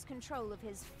 Then he lost control of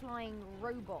his flying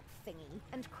robot thingy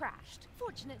and crashed.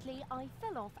 Fortunately, I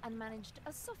fell off and managed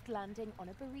a soft landing on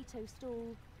a burrito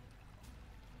stall.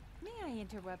 May I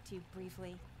interrupt you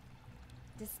briefly?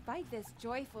 Despite this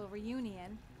joyful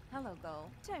reunion, hello, Gull.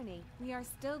 Tony, We are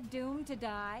still doomed to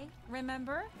die,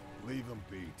 remember? Leave him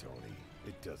be, Tony.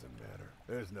 It doesn't matter.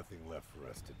 There's nothing left for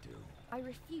us to do. I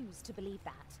refuse to believe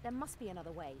that. There must be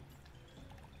another way.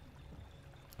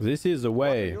 This is the What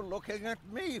are way. you looking at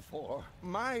me for?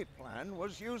 My plan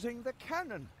was using the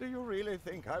cannon. Do you really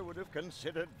think I would have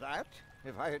considered that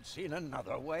if I had seen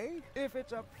another way? If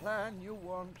it's a plan you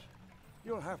want,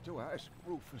 you'll have to ask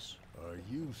Rufus. Are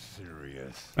you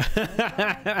serious?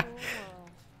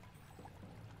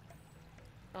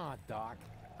 Aw, Doc.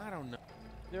 I don't know.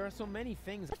 There are so many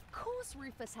things. Of course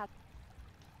Rufus had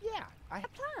Yeah, I... a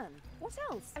plan. What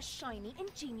else? A shiny,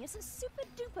 ingenious, and super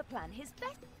duper plan. His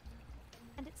best.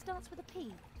 And it starts with a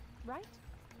P, right?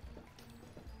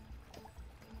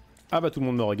 Ah bah tout le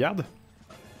monde me regarde.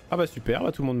 Ah bah super,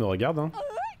 bah tout le monde me regarde. Hein.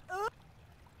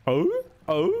 Oh,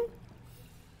 oh.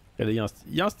 Regardez,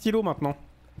 il y a un stylo maintenant.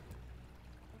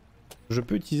 Je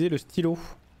peux utiliser le stylo.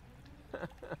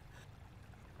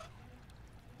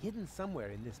 Hidden somewhere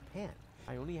in this pen.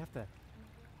 I only have to...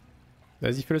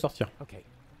 Vas-y, fais-le sortir. Okay.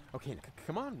 Okay,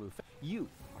 come on, Rufus. You.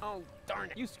 Oh, darn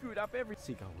it. You screwed up every...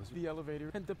 Seagull was the elevator,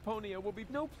 and Deponia will be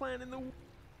no plan in the...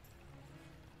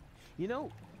 You know...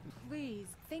 Please,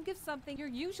 think of something you're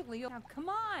usually... Now, come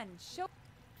on, show...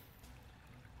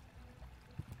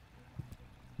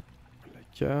 La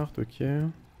carte,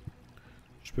 ok.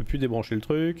 Je peux plus débrancher le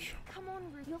truc. Come on,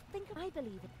 Rufus. You'll think I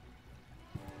believe it.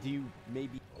 Do you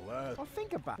maybe... Well, Oh,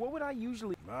 think about... What would I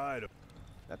usually...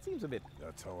 That seems a bit...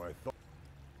 that's how I thought.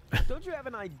 Don't you have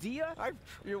an idea?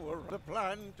 You were the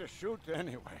plan to shoot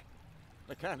anyway.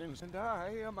 The cannons and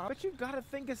I am out. But you gotta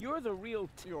think as you're the real...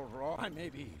 You're wrong. I may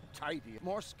be tidy,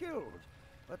 more skilled.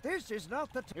 But this is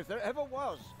not the... If there ever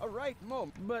was a right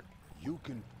moment. But... You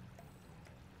can...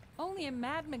 Only a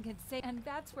madman could say, and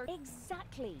that's where...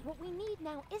 Exactly. What we need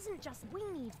now isn't just... We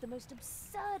need the most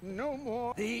absurd... No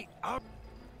more. The out...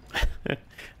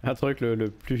 Un truc le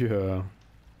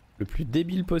plus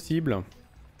débile possible.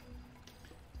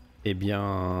 Eh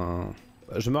bien...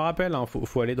 Je me rappelle, hein,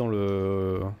 faut aller dans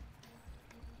le...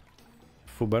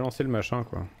 Faut balancer le machin,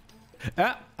 quoi.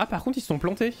 Ah, par contre, ils se sont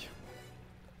plantés.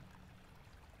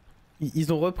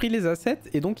 Ils ont repris les assets,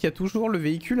 et donc il y a toujours le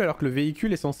véhicule, alors que le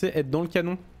véhicule est censé être dans le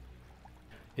canon.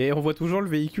 Et on voit toujours le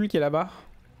véhicule qui est là-bas.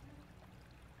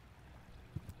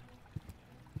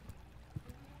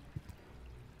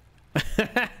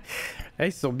 Ah,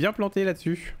 ils se sont bien plantés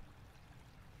là-dessus.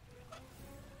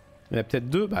 Il y en a peut-être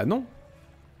deux. Bah non.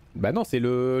 Bah non, c'est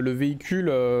le véhicule...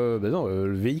 Bah non,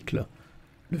 le véhicule.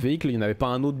 Le véhicule, il n'y en avait pas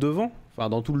un autre devant. Enfin,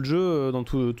 dans tout le jeu, dans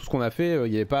tout ce qu'on a fait,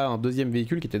 il n'y avait pas un deuxième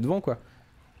véhicule qui était devant, quoi.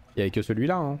 Il n'y avait que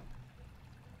celui-là, hein.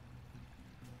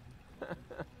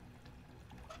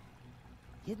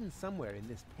 Hidden somewhere in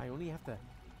this... I only have to...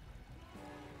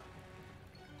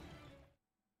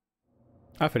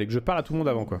 Ah, fallait que je parle à tout le monde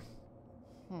avant, quoi.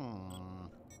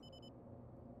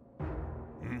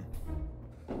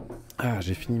 Ah,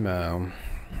 j'ai fini ma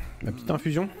petite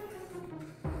infusion.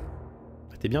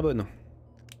 Elle était bien bonne.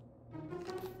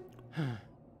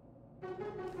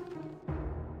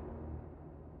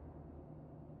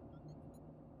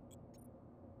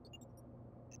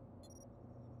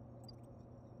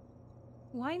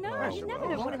 Why not? Oh, You never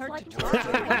know well. what it's like to What's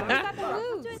try. that to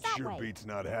We'll lose? do it that Sure way. beats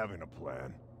not having a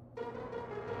plan.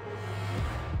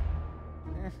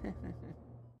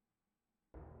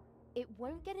 It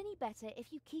won't get any better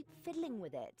if you keep fiddling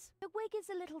with it. The wig is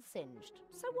a little singed.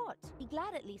 So what? Be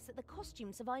glad at least that the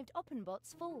costume survived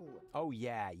Oppenbot's fall. Oh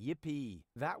yeah, yippee.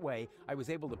 That way, I was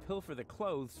able to pilfer the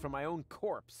clothes from my own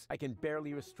corpse. I can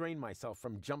barely restrain myself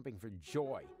from jumping for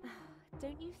joy.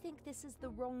 Don't you think this is the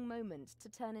wrong moment to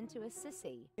turn into a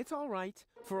sissy? It's all right.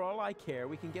 For all I care,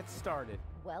 we can get started.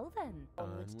 Well then,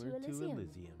 onward to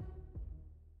Elysium.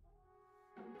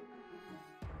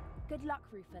 Good luck,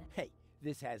 Rufus. Hey,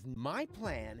 this has... My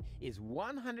plan is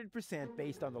 100%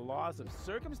 based on the laws of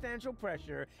circumstantial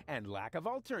pressure and lack of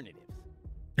alternatives.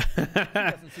 He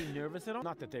doesn't seem nervous at all.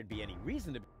 Not that there'd be any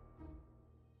reason to be.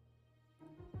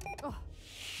 Oh,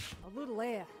 a little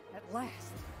air, at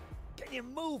last. Can you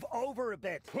move over a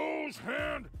bit? Whose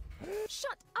hand?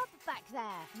 Shut up back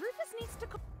there! Rufus needs to...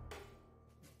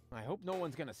 I hope no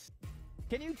one's gonna...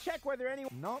 Can you check whether anyone...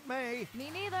 Not me.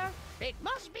 Me neither. It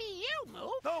must be you, Moo.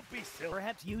 Don't be silly.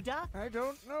 Perhaps you, Doc? I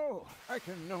don't know. I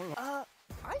can no longer...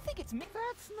 I think it's me.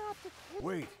 That's not the...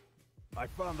 Wait. I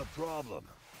found the problem.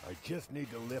 I just need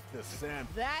to lift this sand.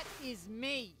 That is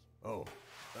me. Oh,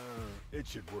 it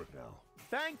should work now.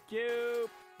 Thank you!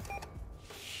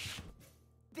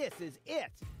 This is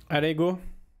it! Allez, go.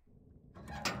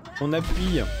 On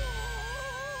appuie.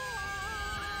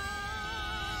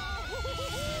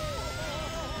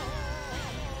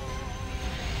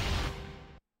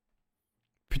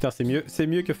 Putain, c'est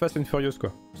mieux que Fast and Furious,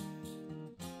 quoi.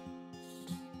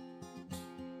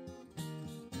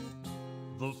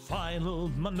 The final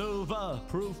maneuver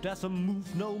proved as a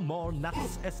move no more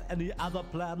nuts as any other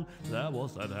plan there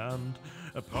was at hand.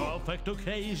 A perfect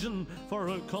occasion for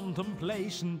a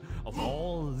contemplation of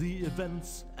all the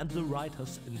events and the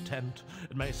writer's intent.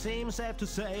 It may seem safe to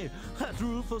say that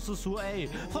Rufus's way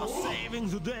for saving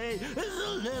the day is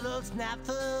a little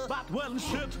snafu. But when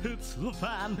shit hits the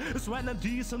fan is when a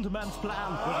decent man's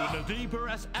plan put in a deeper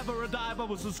as ever a diver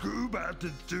was a scuba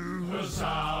to do. Was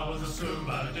a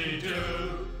scuba to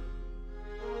do.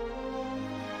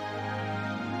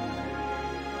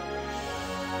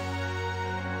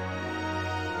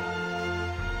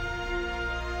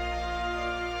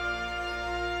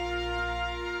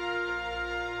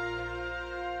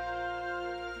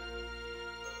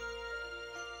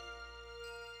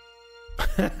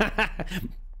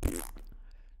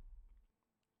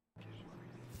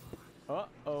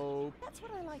 Uh-oh. That's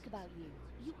what I like about you.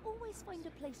 You always find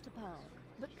a place to park.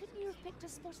 But couldn't you have picked a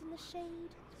spot in the shade?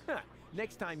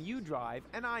 Next time you drive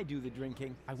and I do the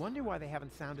drinking. I wonder why they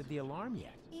haven't sounded the alarm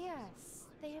yet. Yes,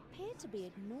 they appear to be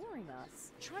ignoring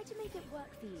us. Try to make it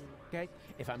work for you. Okay,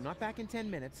 if I'm not back in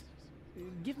 10 minutes,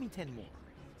 give me 10 more.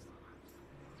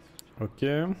 Ok.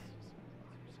 Un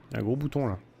gros bouton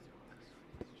là.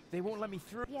 They won't let me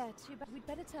through. Yeah, too bad. We'd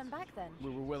better turn back then. We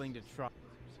were willing to try.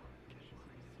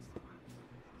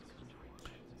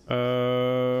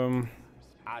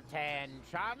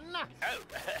 Attention! Oh,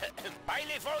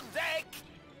 bailiff on deck!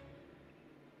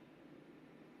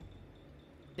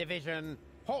 Division,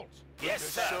 halt! Yes,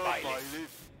 sir,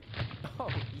 bailiff.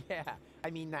 Oh, yeah. I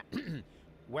mean,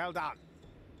 well done.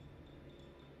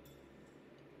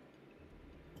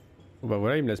 Bon bah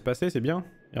voilà, il me laisse passer, c'est bien.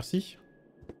 Merci.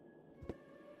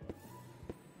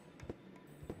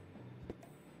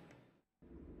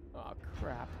 Oh,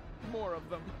 crap. More of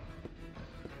them.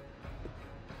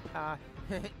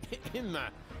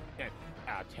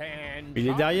 Attention. Il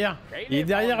est derrière. Il est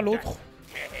derrière l'autre.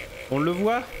 On le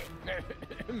voit.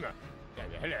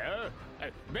 Hello.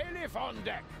 Bailiff on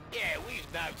deck. Yeah, we've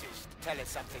noticed. Tell us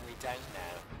something we don't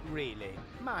know. Really?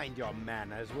 Mind your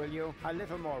manners, will you? A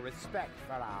little more respect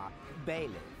for our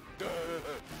bailiff.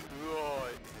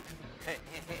 Right.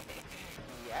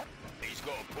 Yep. He's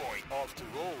got a point. After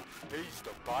all, he's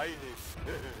the bailiff.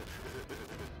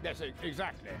 Yes,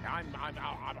 exactly.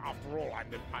 After all,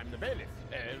 I'm the bailiff.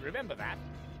 Remember that.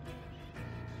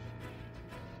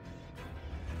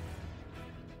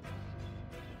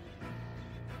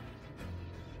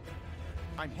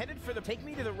 I'm headed for the. Take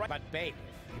me to the right. But bailiff.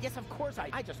 Yes, of course.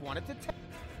 I just wanted to tell.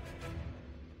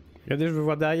 Regardez, je veux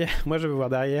voir derrière. Moi, je veux voir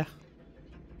derrière.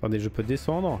 Attendez, je peux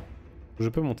descendre. Je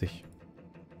peux monter.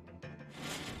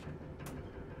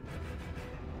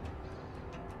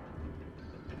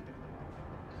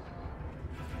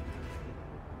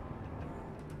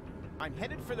 I'm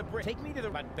headed for the bridge. Take me to the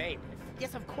but bailiff.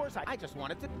 Yes, of course. I just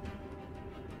wanted to.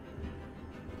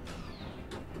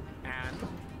 And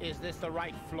is this the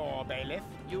right floor, bailiff?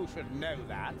 You should know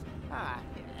that. Ah.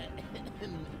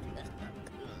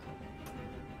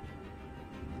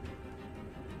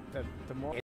 the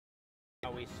more.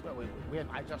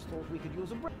 I just thought we could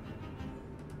use a bridge.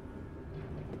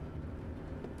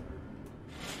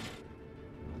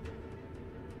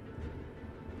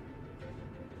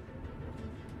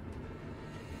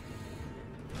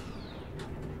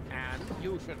 And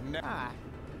you should know. Ah.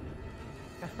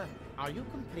 Are you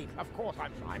complete? Of course,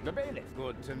 I'm the bailiff.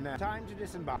 Good to know. Time to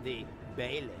disembark the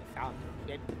bailiff. Oh,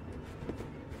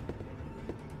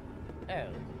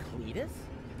 Cletus?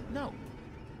 No.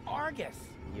 Argus.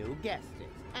 You guessed it.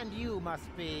 And you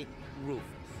must be Rufus.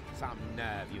 Some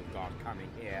nerve you've got coming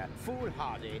here.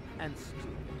 Foolhardy and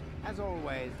stupid. As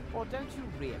always. Or don't you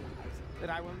realize that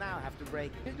I will now have to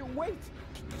break... Wait!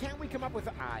 Can't we come up with...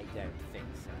 I don't think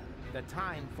so. The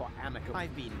time for amicable...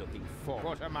 I've been looking for...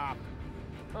 Put 'em up.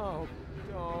 Oh,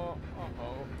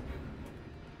 uh-oh.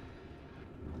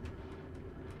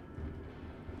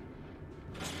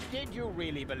 Did you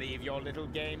really believe your little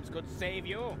games could save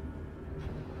you?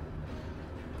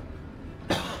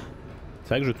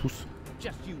 C'est vrai que je tousse.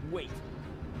 Just you wait.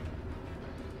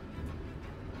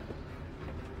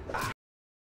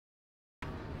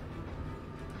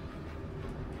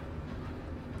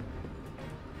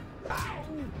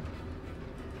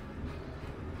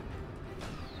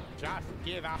 Just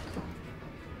give up.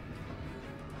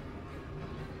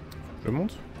 Je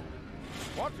monte.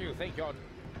 What do you think you're...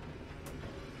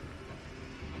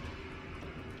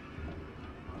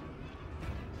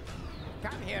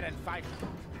 Come here and fight.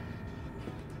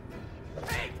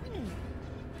 Hey!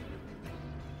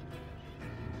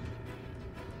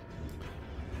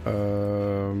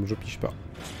 Je pige pas.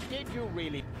 Did you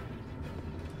really?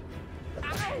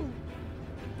 Ow!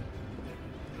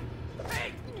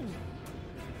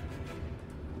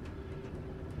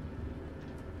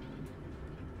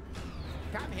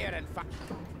 Come here and fight.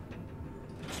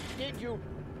 Did you?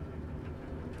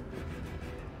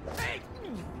 Hey!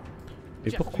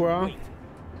 Et pourquoi?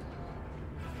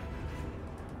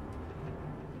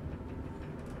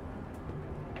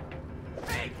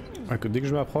 Ah, que dès que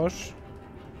je m'approche.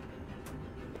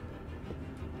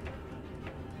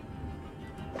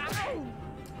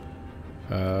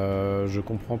 Je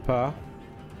comprends pas.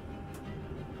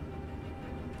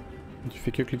 Tu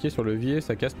fais que cliquer sur le levier,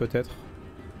 ça casse peut-être.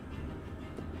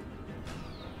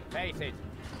 Face it.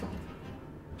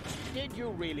 Did you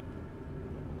really?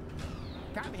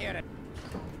 Come here and...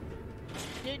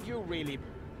 Did you really?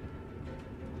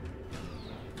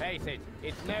 Face it.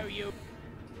 It's no use.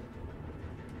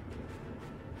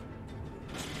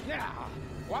 Yeah.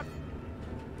 What?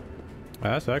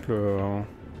 Ah, c'est vrai que le...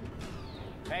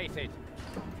 Face it.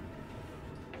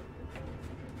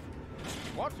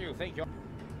 What do you think you're...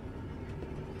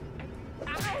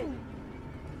 Ow!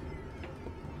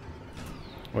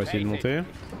 On va essayer de monter.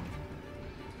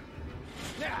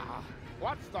 Yeah.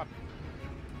 What's the...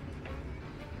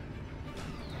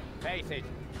 Face it.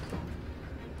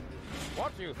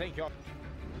 What do you think you're...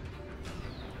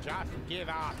 Just give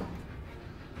up.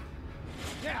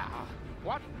 Yeah.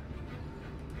 What?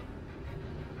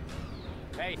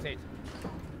 Face it.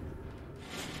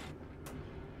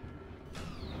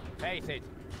 Face it.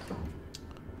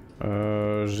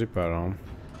 J'ai pas là.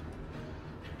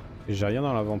 J'ai rien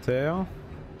dans l'inventaire.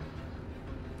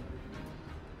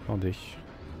 Attendez.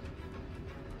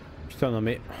 Putain non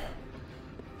mais...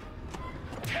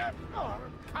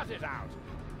 Cut it out.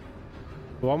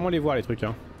 Faut vraiment les voir les trucs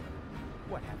hein.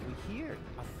 What have we here?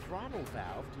 A throttle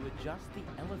valve to adjust the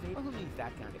elevator. Who needs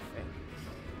that kind of thing?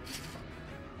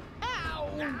 Ow!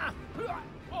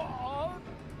 Oh!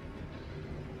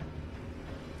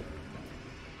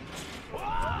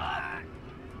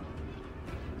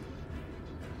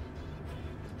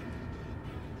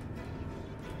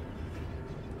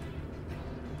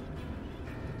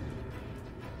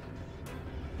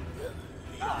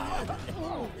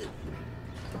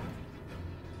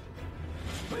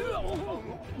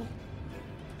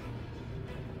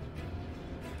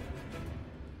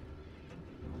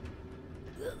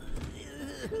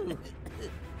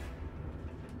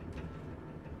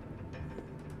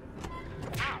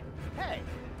 Hey!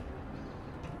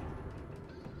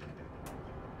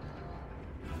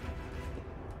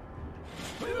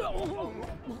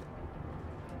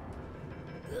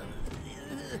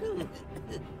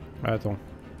 Attends.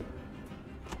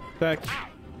 Tac.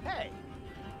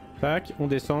 Tac, on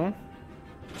descend.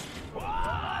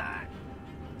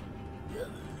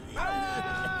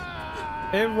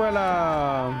 Et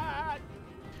voilà.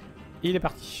 Il est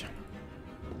parti.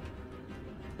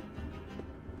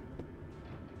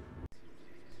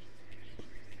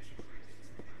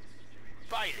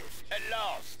 Bailiff, at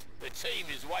last. The team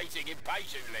is waiting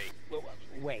impatiently.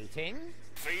 Waiting?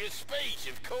 For your speech,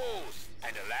 of course.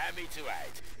 And allow me to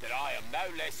add that I am no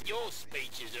less... Your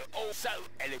speeches are all so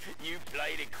eloquent. You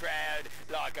play the crowd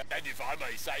like a... And if I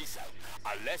may say so,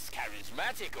 a less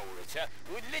charismatic orator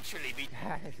would literally be...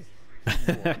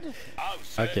 Oh,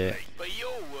 certainly. Okay. But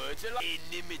your words are like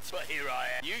inimitable. But here I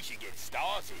am. You should get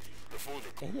started before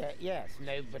the... Yes,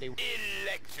 nobody...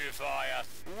 Electrify us.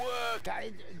 Work...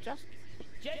 Just...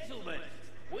 Gentlemen,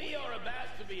 we are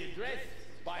about to be addressed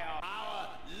by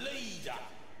our leader.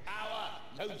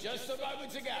 Who just a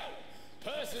moment ago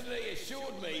personally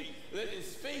assured me that the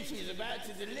speech is about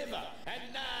to deliver.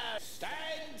 And now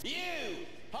stand you!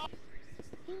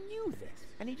 He knew this,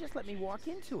 and he just let me walk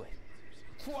into it.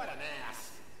 What an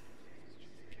ass!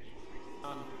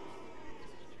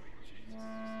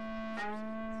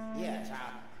 Yes,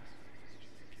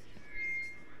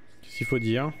 Qu'est-ce qu'il faut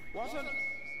dire? wasn't...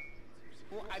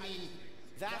 Well, I mean,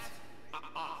 that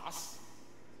ass...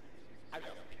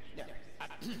 No,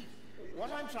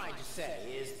 what I'm trying to say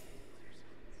is...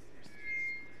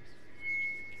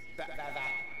 That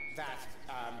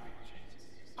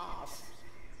ass...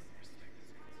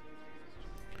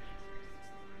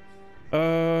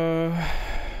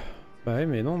 Bah ouais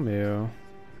mais non mais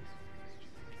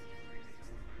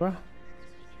Quoi?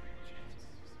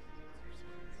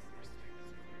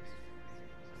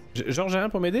 Genre j'ai rien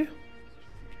pour m'aider?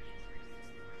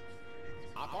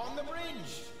 Up on the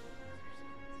bridge!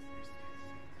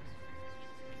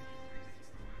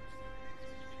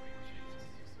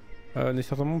 N'est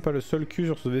certainement pas le seul cul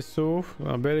sur ce vaisseau.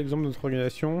 Un bel exemple de notre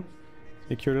organisation.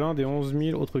 Et que l'un des 11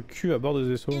 000 autres culs à bord de ce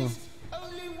vaisseau.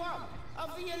 Only one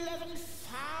of the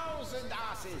 11,000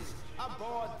 asses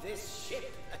aboard this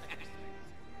ship.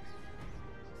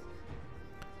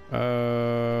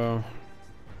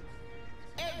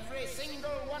 Every single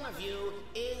one of you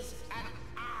is an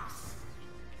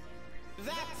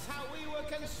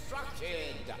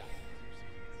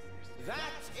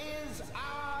is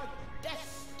our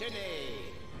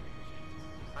destiny.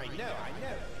 I know.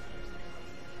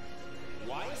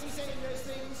 Why is he saying those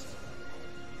things?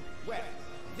 Well,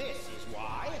 this is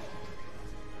why.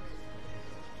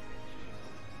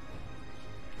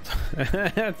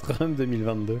 30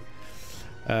 2022.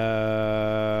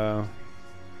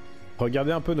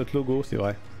 Regardez un peu notre logo, c'est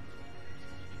vrai.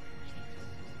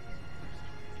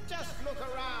 Just look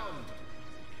around.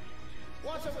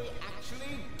 What are we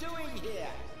actually doing here?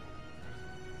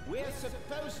 We're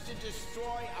supposed to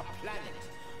destroy a planet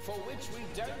for which we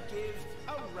don't give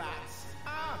a rat's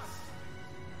ass.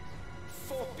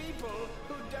 For people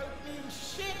who don't mean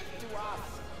shit to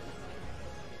us.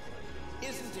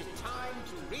 Isn't it time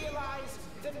to realize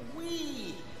that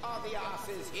we are the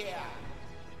asses here?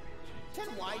 Then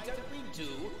why don't we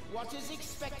do what is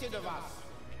expected of us?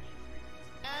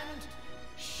 And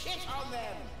shit on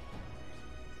them!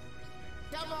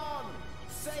 Come on,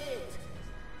 say it!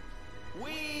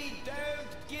 We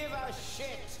don't give a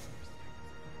shit!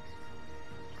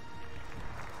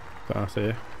 Putain, ça y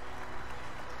est.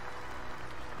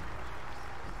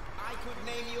 I could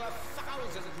name you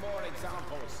 1,000 more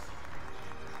examples.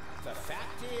 The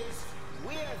fact is,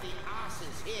 we're the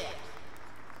asses here.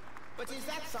 But is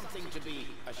that something to be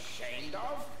ashamed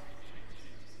of?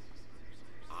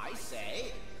 I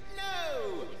say,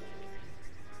 no!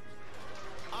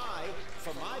 I,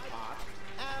 for my part,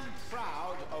 am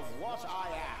proud of what I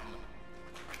am.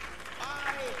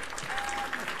 I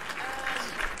am an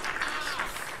ass!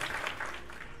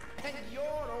 And you're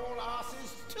all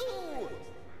asses too!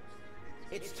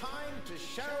 It's time to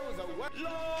show the world.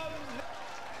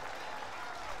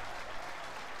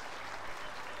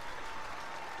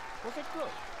 Was it good?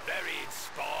 Very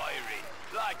inspiring,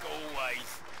 like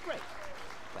always. Great.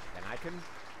 Well, then I can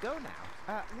go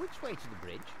now. Which way to the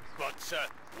bridge? But,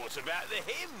 what about the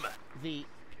hymn? The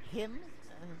hymn?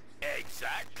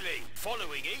 Exactly.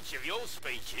 Following each of your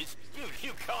speeches,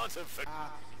 you can't have...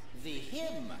 The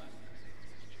hymn.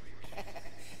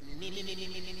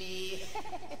 Me.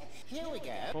 Here we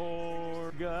go.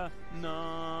 Organon.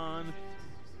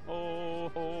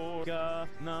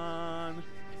 Organon.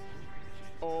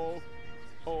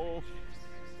 Organon.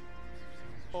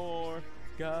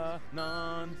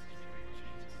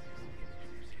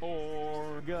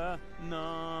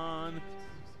 Organon.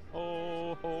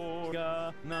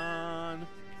 Organon.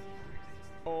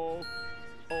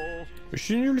 Je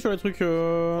suis nul sur les trucs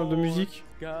de musique.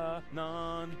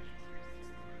 Organon.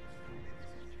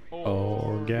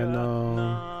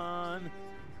 Organon.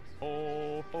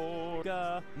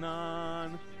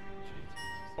 Organon.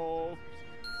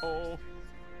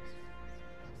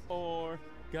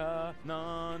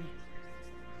 Organon.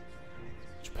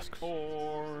 Je sais pas ce que c'est.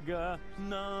 Organon.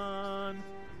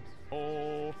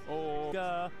 Organon.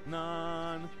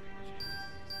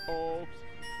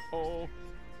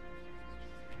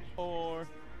 Organon.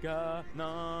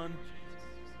 Organon.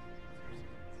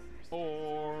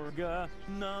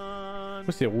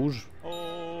 Oh, c'est rouge.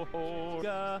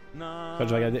 Organon. Enfin,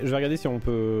 je vais regarder si on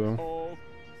peut.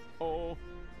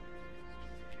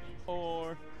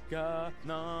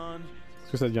 Organon.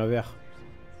 Est-ce que ça devient vert?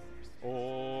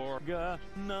 Organon.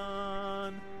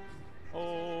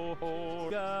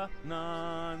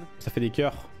 Organon. Ça fait des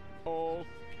cœurs.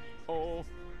 Organon.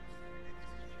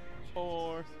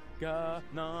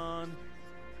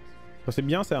 Quand c'est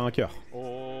bien, c'est un cœur.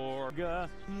 Organon.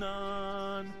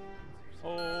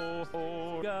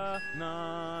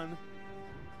 Organon.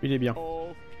 Il est bien.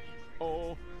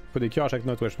 Organon. Faut des cœurs à chaque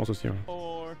note, ouais, je pense aussi. Ouais.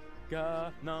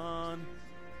 Organon.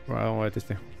 Voilà, on va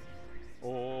tester.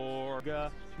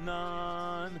 Organon.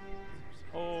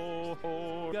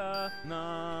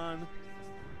 Organon.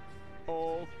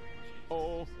 Organon.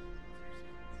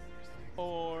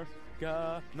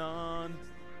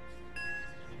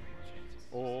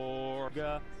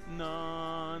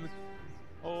 Organon.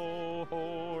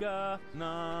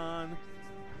 Organon.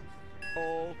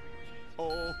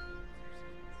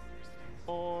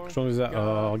 Je pense que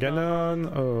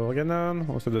Organon.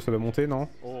 Oh, ça doit monter, non?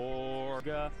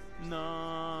 Organon.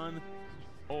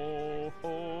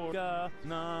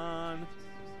 Organon.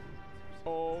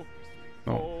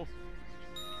 Non.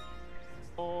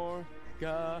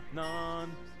 Organon.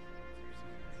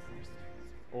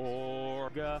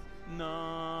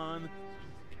 Organon.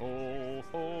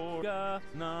 Organon.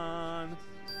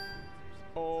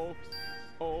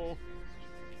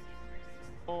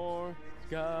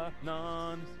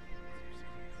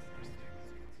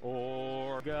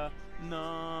 Organon.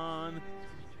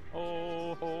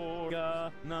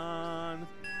 Organon.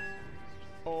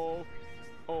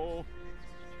 Organon.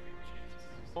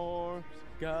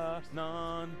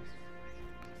 Organon.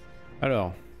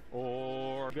 Alors.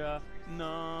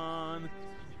 Organon.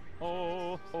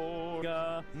 Oh,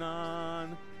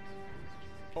 organon.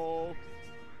 Oh,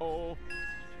 oh.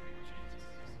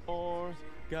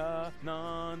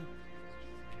 Organon.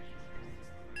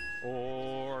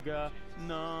 Organon.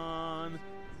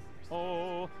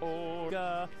 Oh,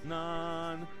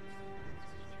 organon.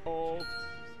 Oh,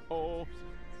 oh.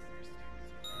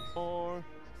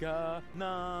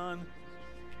 Organon.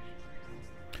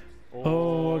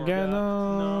 Organon.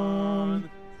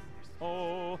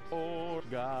 Oh,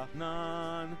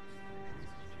 organon.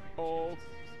 Oh,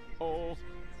 oh.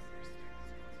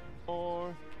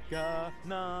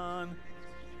 Organon.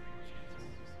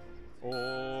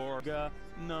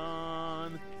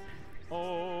 Organon.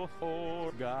 Oh,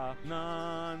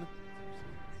 organon.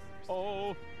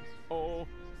 Oh, oh.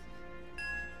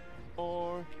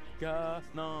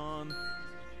 Organon.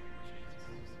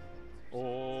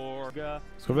 Organon.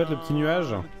 Est-ce qu'on va être le petit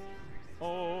nuage?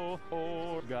 Oh,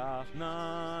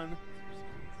 organon.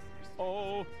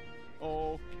 Oh,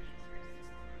 oh.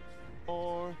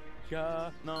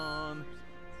 Organon.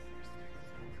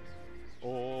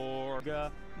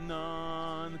 Organon.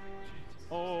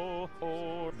 Oh,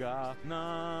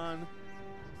 organon.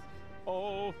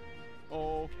 Oh,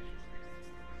 oh.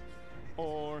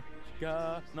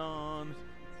 Organon.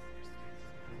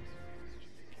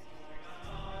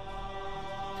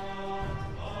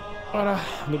 Voilà,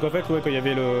 donc en fait ouais, quand il y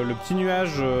avait le petit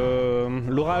nuage,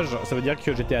 l'orage, ça veut dire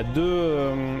que j'étais à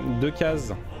deux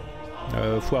cases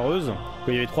foireuses.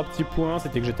 Quand il y avait 3 petits points,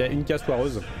 c'était que j'étais à une case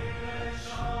foireuse.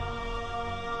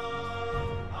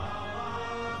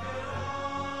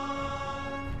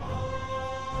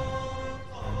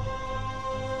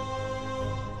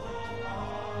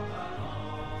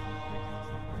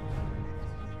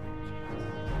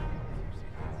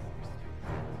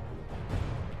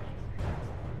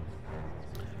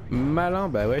 Malin,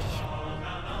 bah ouais.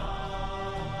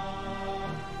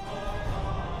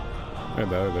 Ouais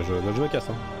bah je me casse.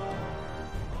 Hein.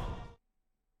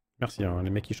 Merci, hein, les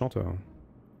mecs qui chantent.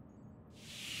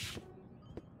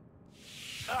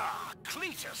 Ah,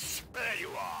 Cletus, there you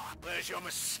are. There's your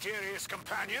mysterious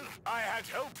companion. I had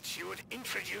hoped you would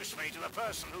introduce me to the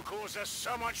person who caused us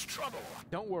so much trouble.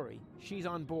 Don't worry, she's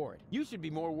on board. You should be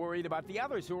more worried about the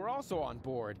others who are also on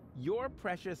board. Your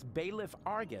precious bailiff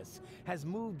Argus has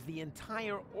moved the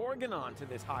entire Organon to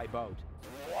this high boat.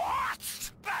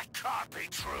 What? That can't be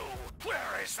true.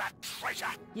 Where is that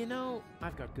traitor? You know,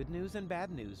 I've got good news and bad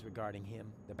news regarding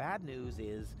him. The bad news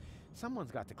is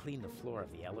someone's got to clean the floor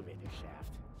of the elevator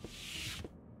shaft.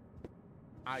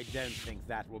 I don't think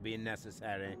that will be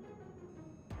necessary.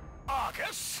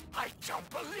 Argus, I don't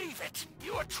believe it.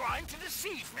 You are trying to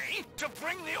deceive me to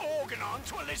bring the Organon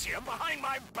to Elysium behind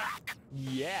my back.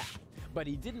 Yeah, but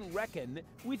he didn't reckon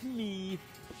with me.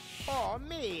 Oh,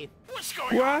 me. What's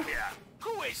going on here?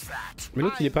 Who is that? Mais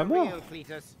l'autre il est pas mort.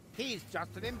 He's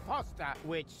just an imposter,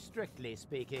 which, strictly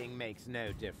speaking, makes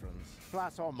no difference.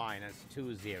 Plus or minus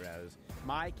 2 zeros.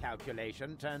 My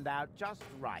calculation turned out just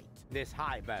right. This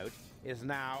high boat is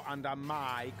now under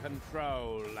my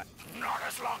control. Not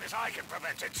as long as I can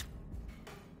prevent it.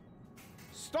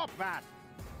 Stop that!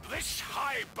 This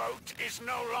high boat is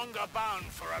no longer bound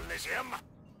for Elysium.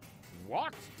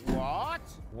 What? What?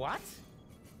 What?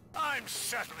 I'm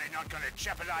certainly not going to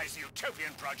jeopardize the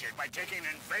Utopian project by taking an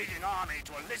invading army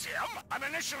to Elysium. I'm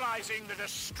initializing the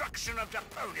destruction of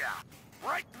Deponia.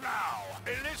 Right now,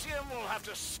 Elysium will have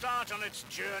to start on its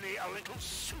journey a little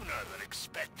sooner than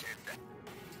expected.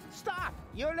 Stop!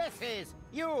 Ulysses!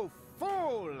 You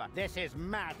fool! This is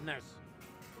madness!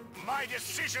 My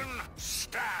decision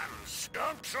stands.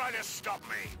 Don't try to stop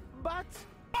me. But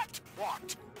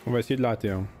what? On va essayer de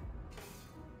l'arrêter. Hein.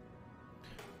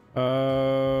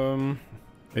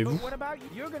 Et vous? What about you?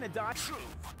 You're gonna die. True,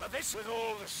 but this with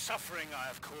all the suffering I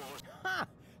have caused. Ha!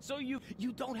 So you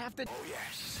don't have to. Oh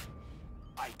yes,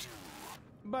 I do.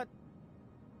 But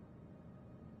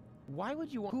why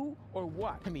would you want who or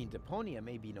what? I mean, Deponia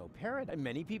may be no paradise.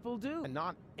 Many people do, and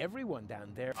not everyone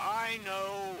down there. I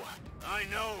know.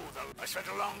 I spent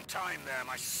a long time there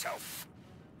myself.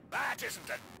 That isn't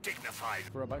a dignified.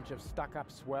 For a bunch of stuck-up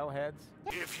swellheads.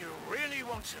 If you really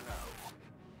want to know.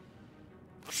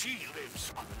 She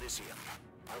lives on Elysium.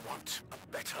 I want a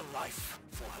better life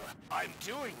for her. I'm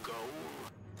doing goal.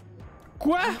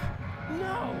 Quoi?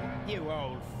 No! You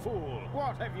old fool!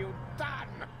 What have you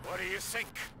done? What do you think?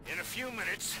 In a few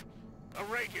minutes, a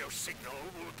radio signal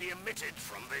will be emitted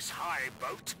from this high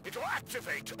boat. It will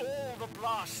activate all the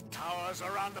blast towers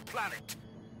around the planet.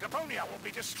 Deponia will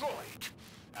be destroyed.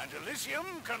 And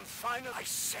Elysium can finally... I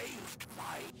saved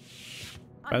my...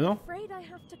 I'm afraid I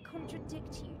have to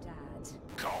contradict you, Dad.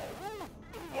 Goal?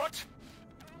 What?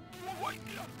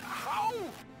 How?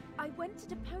 I went to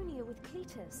Deponia with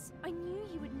Cletus. I knew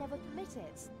you would never permit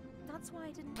it. That's why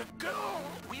I didn't... The girl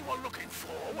we were looking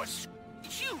for was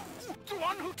you, the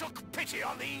one who took pity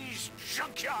on these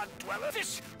junkyard dwellers.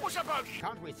 This was about...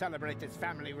 Can't we celebrate this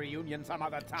family reunion some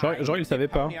other time? Genre il savait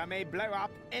pas. Deponia may blow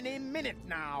up any minute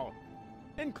now.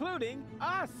 Including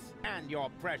us and your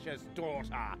precious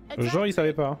daughter. Genre il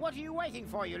savait pas. What are you waiting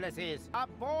for, Ulysses?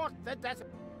 Abort the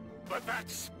But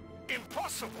that's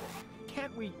impossible.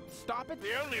 Can't we stop it?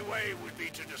 The only way would be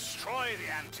to destroy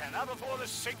the antenna before the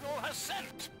signal has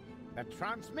sent. The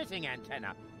transmitting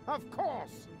antenna, of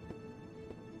course.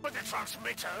 But the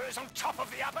transmitter is on top of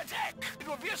the upper deck. It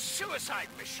would be a suicide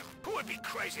mission. Who would be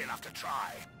crazy enough to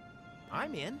try?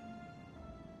 I'm in.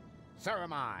 So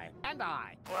am I. And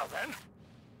I. Well then.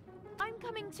 I'm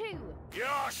coming too.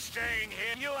 You're staying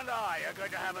here. You and I are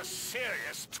going to have a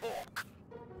serious talk.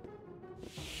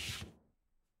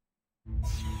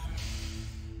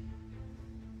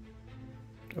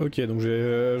 Ok, donc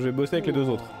je vais bosser avec les deux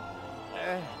autres.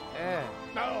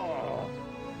 Oh.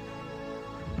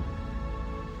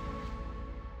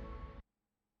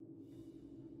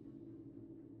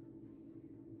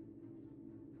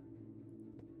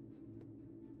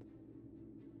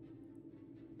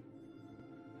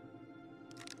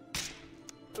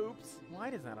 Oops, why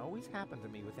does that always happen to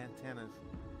me with antennas?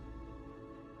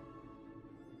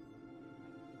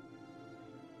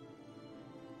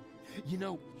 You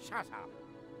know, shut up.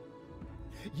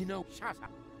 You know, shut up.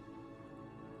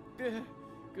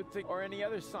 Good thing, or any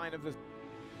other sign of this.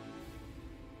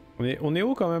 On est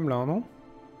haut quand même là, non?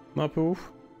 Un peu haut.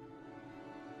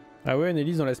 Ah ouais, une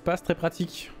hélice dans l'espace, très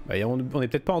pratique. Bah, on est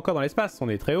peut-être pas encore dans l'espace, on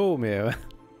est très haut, mais...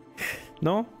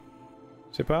 non?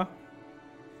 Je sais pas.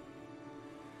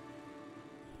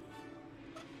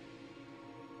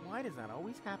 Why does that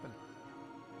always happen?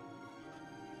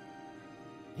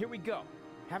 Here we go.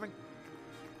 Having...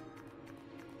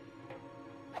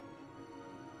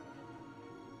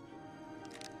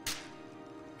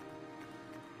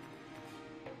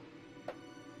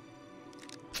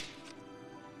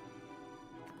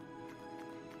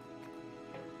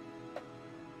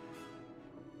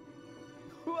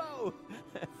 Whoa!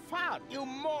 Fout! You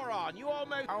moron! You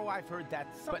almost... Oh, I've heard that,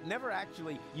 but never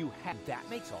actually... You had... That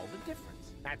makes all the difference.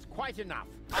 That's quite enough.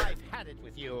 I've had it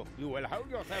with you. You will hold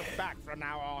yourself back from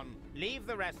now on. Leave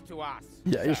the rest to us.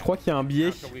 Je crois qu'il y a un biais.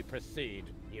 How shall we proceed?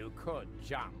 You could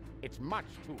jump. It's much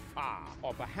too far.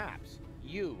 Or perhaps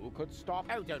you could stop.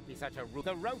 Oh, don't be such a rude.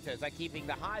 The rotors are keeping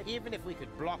the high. Even if we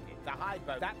could block it, the high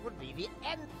boat, that would be the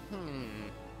end.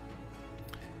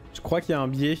 Je crois qu'il y a un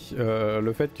biais.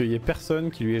 Le fait qu'il y ait personne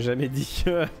qui lui ait jamais dit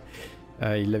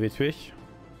qu'il l'avait tué.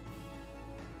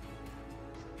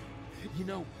 You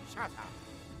know, shut up.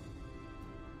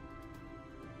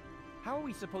 How are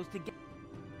we supposed to get...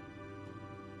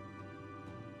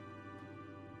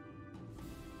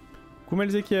 Coucou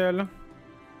Ezekiel.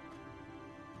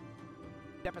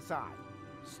 Step aside.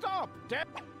 Stop!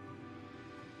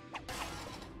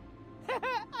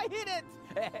 I hit it!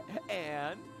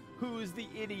 And who's the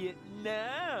idiot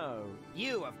now?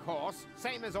 You, of course.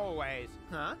 Same as always.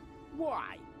 Huh?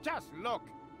 Why? Just look.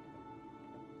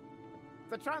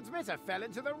 The transmitter fell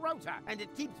into the rotor, and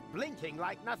it keeps blinking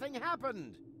like nothing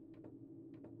happened.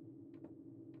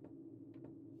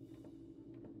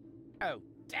 Oh,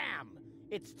 damn!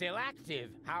 It's still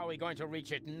active. How are we going to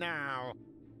reach it now?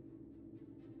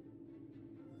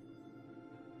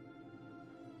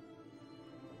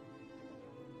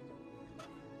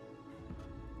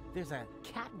 There's a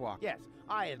catwalk. Yes,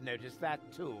 I had noticed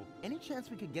that too. Any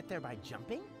chance we could get there by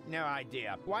jumping? No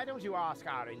idea. Why don't you ask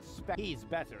our inspector? He's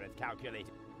better at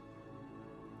calculating.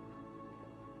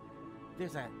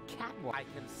 There's a catwalk I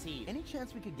can see. Any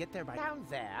chance we could get there by... Down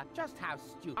there? Just how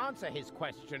stupid. Answer his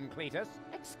question, Cletus.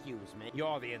 Excuse me.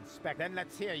 You're the inspector. Then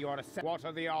let's hear your assessment. What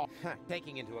are the odds?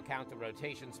 Taking into account the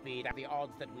rotation speed, the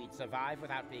odds that we'd survive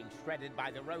without being shredded by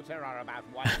the rotor are about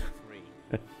 1 in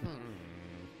 3.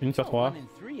 Une sur 3. 1 in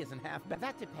 3 isn't half bad.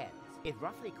 That depends. It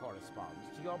roughly corresponds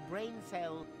to your brain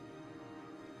cell.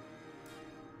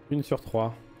 Une sur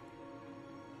 3.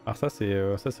 Alors ça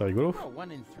c'est rigolo. Oh,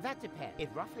 1 in 3. That depends. It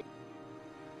roughly...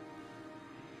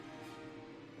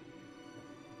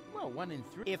 Well, 1 in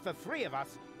 3. If the 3 of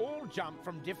us all jump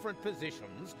from different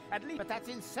positions, at least... But that's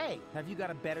insane. Have you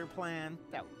got a better plan?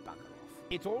 Oh, bugger off.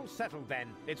 It's all settled then.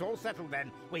 It's all settled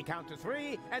then. We count to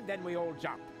 3, and then we all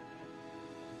jump.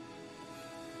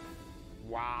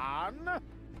 1,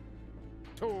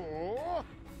 2...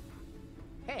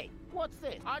 Hey, what's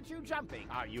this? Aren't you jumping?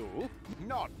 Are you?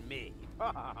 Not me.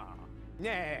 I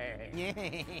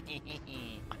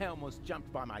almost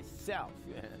jumped by myself.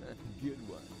 Good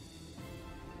one.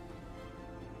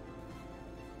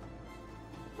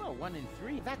 Oh, 1 in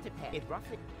 3. That depends. It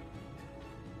roughly...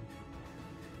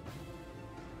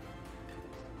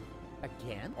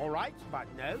 Again? All right, but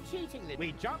no cheating.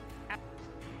 We jump at...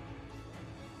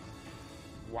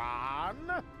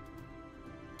 1,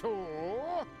 2...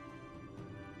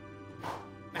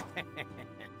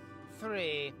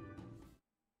 3...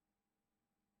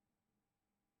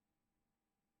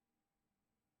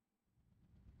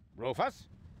 Rufus?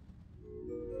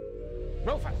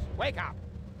 Rufus, wake up!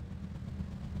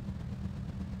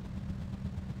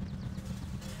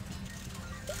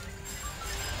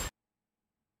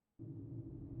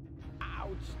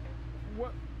 Ouch!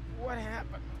 What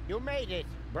happened? You made it!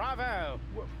 Bravo!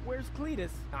 Where's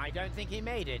Cletus? I don't think he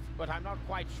made it, but I'm not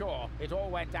quite sure. It all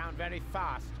went down very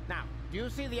fast. Now, do you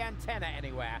see the antenna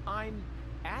anywhere? I'm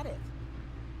at it.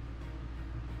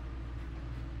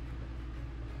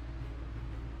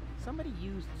 Somebody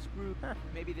used screw... Huh,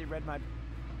 maybe they read my...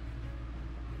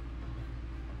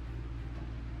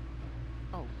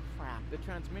 Oh, crap. The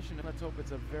transmission. Let's hope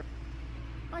it's a very...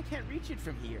 I can't reach it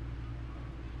from here.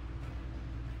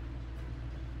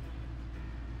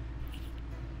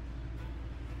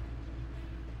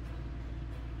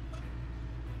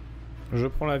 Je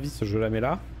prends la vis, je la mets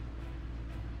là.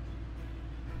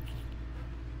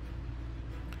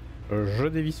 Je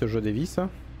dévisse, je dévisse.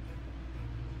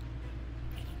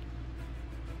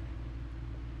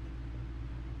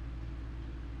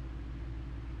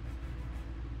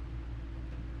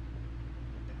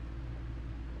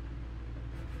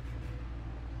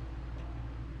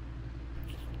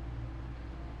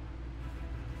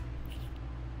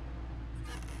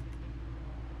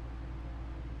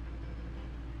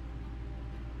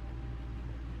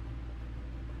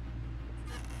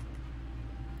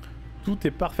 Tout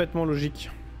est parfaitement logique.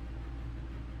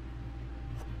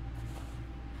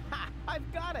 Ha!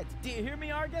 I've got it! Do you hear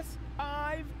me, Argus?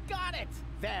 I've got it!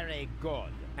 Very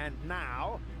good. And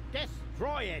now,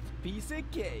 destroy it! Piece of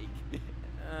cake.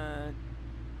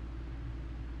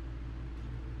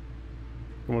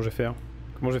 Comment je vais faire?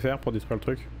 Comment je vais faire pour détruire le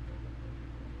truc?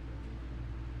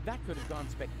 That could have gone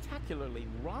spectacularly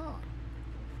wrong.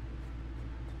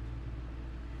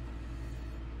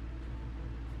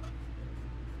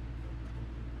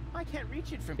 I can't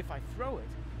reach it from if I throw it.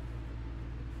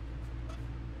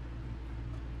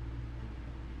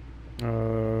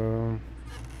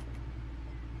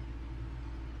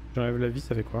 J'enlève la vis,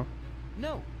 ça fait quoi?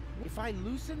 No, if I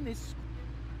loosen this...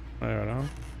 Ouais, voilà.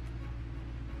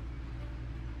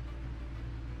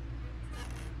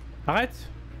 Arrête!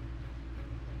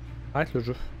 Arrête le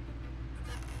jeu.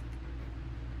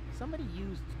 Somebody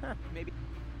used... Huh, maybe...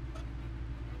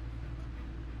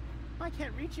 I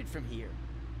can't reach it from here.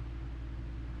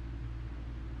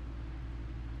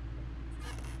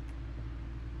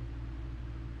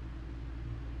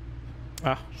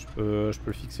 Ah, je peux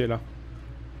le fixer là.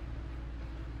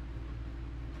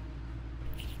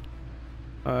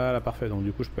 Voilà, parfait. Donc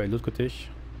du coup, je peux aller de l'autre côté.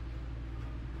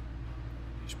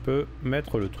 Je peux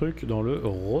mettre le truc dans le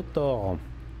rotor.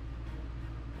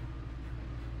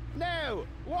 No!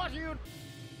 What are you...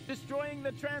 Destroying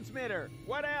the transmitter.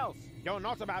 What else? You're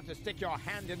not about to stick your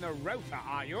hand in the rotor,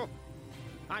 are you?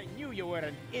 I knew you were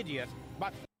an idiot,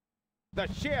 but... The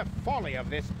sheer folly of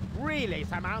this really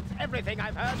surmounts everything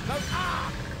I've heard so far!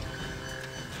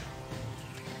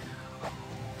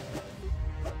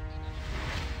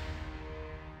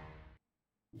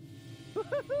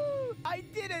 I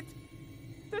did it!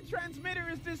 The transmitter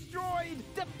is destroyed!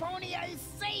 Deponia is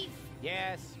safe!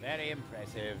 Yes, very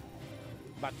impressive.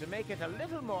 But to make it a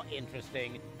little more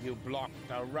interesting, you blocked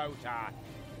the rotor.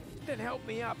 Then help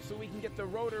me up so we can get the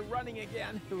rotor running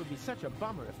again. It would be such a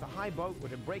bummer if the high boat were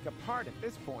to break apart at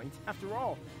this point. After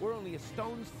all, we're only a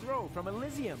stone's throw from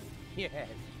Elysium. Yes,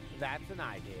 that's an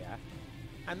idea.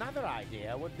 Another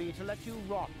idea would be to let you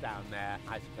rot down there,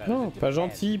 I suppose. Non, pas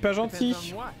gentil, pas gentil.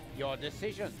 Depends on what? Your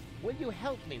decision. Will you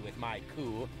help me with my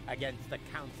coup against the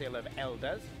Council of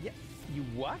Elders? You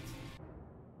what?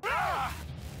 Ah!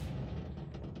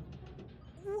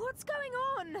 What's going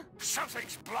on?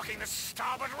 Something's blocking the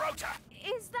starboard rotor.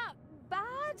 Is that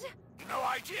bad? No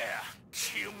idea.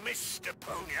 You missed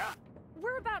Deponia.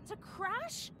 We're about to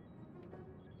crash?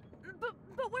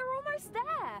 But we're almost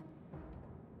there.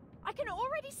 I can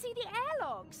already see the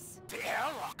airlocks. The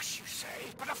airlocks, you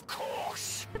say? But of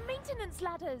course! The maintenance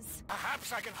ladders.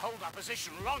 Perhaps I can hold our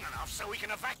position long enough so we can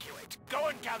evacuate. Go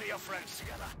and gather your friends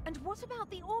together. And what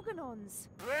about the organons?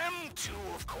 Them too,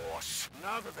 of course.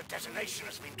 Now that the detonation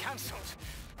has been cancelled,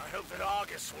 I hope that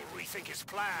Argus will rethink his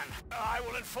plan. I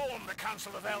will inform the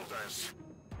Council of Elders.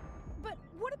 But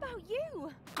what about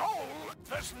you? Goal?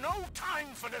 There's no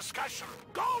time for discussion.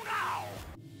 Go now!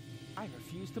 I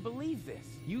refuse to believe this.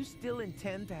 You still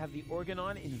intend to have the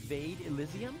Organon invade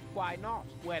Elysium? Why not?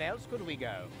 Where else could we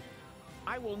go?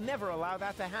 I will never allow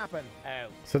that to happen. Oh,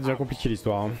 Ça devient compliqué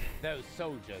l'histoire. Hein. those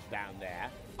soldiers down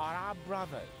there are our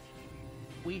brothers.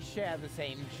 We share the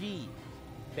same genes.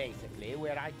 Basically,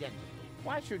 we're identical.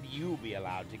 Why should you be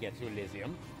allowed to get to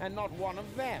Elysium and not one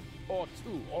of them? Or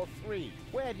two, or three?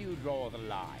 Where do you draw the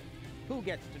line? Who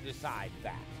gets to decide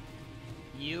that?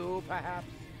 You, perhaps?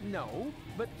 No,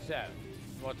 but so.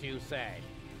 What do you say?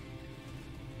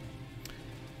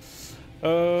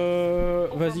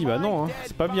 Vas-y, bah non, hein.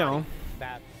 C'est pas bien. Hein.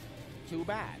 That's too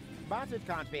bad. But it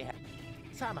can't be.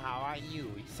 Somehow I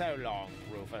knew it so long,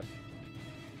 Rufus.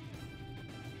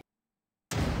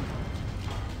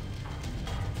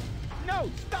 No,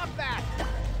 stop that!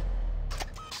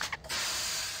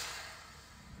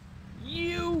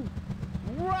 You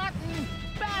rotten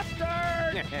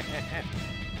bastard!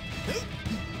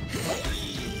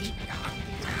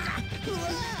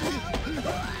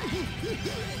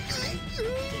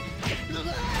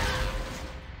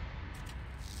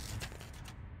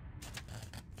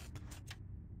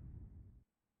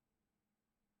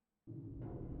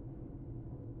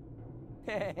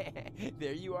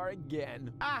 There you are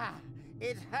again. Ah,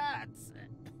 it hurts.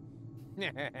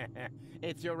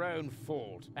 It's your own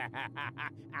fault.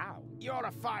 Ow. You're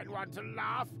a fine one to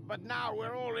laugh, but now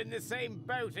we're all in the same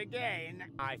boat again.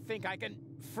 I think I can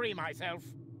free myself.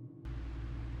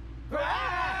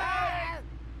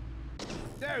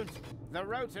 Don't! The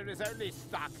rotor is only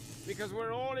stuck because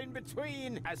we're all in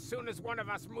between. As soon as one of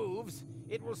us moves,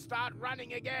 it will start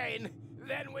running again.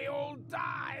 Then we all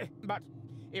die. But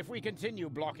if we continue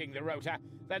blocking the rotor,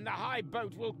 then the high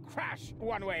boat will crash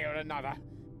one way or another.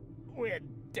 We're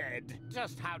dead.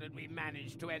 Just how did we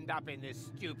manage to end up in this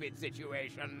stupid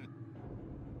situation?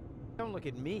 Don't look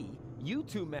at me. You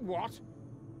two men. What?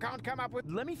 Can't come up with.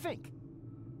 Let me think.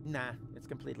 Nah, it's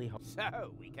completely hot.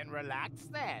 So we can relax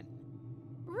then.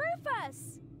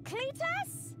 Rufus!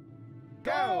 Cletus?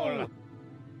 Goal!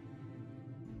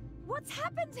 What's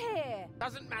happened here?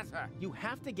 Doesn't matter. You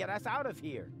have to get us out of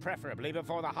here. Preferably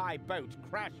before the high boat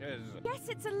crashes. Yes,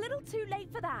 it's a little too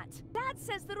late for that. Dad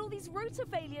says that all these rotor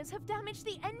failures have damaged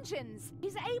the engines.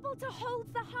 He's able to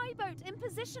hold the high boat in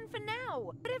position for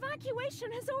now. But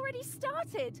evacuation has already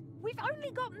started. We've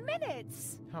only got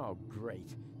minutes. Oh,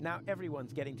 great. Now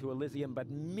everyone's getting to Elysium but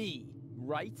me,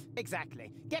 right?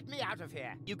 Exactly. Get me out of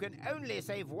here. You can only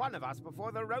save one of us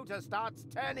before the rotor starts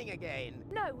turning again.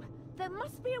 No. There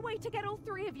must be a way to get all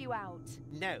three of you out.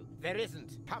 No, there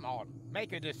isn't. Come on,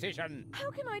 make a decision. How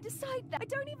can I decide that? I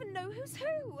don't even know who's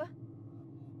who.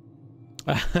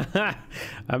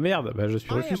 Ah merde, bah je suis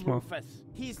I Rufus am moi. Rufus.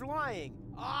 He's lying.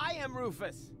 I am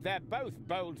Rufus. They're both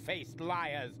bold-faced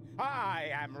liars. I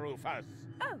am Rufus.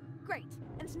 Oh, great.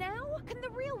 And now, can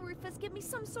the real Rufus give me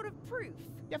some sort of proof?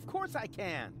 Of course I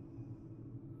can.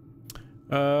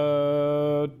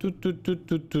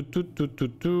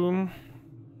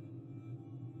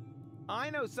 I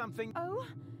know something. Oh,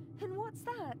 and what's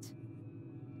that?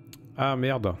 Ah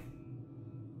merde.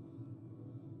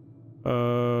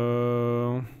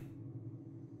 On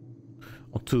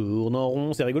tourne en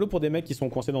rond. C'est rigolo pour des mecs qui sont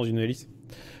coincés dans une hélice.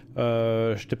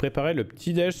 Je t'ai préparé le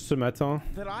petit déj ce matin.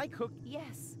 That I cooked.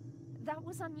 Yes, that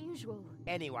was unusual.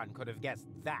 Anyone could have guessed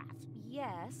that.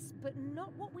 Yes, but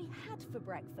not what we had for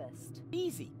breakfast.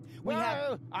 Easy. We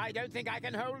have. I don't think I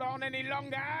can hold on any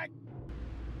longer.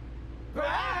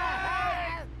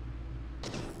 Rats!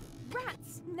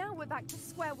 Now we're back to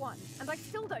square one, and I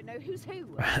still don't know who's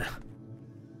who.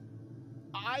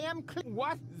 I am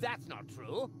what? That's not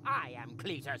true. I am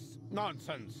Cletus.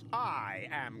 Nonsense. I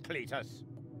am Cletus.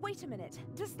 Wait a minute.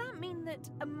 Does that mean that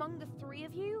among the three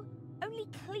of you, only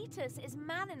Cletus is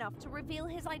man enough to reveal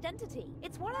his identity?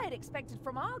 It's what I had expected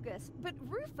from Argus, but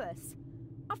Rufus,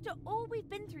 after all we've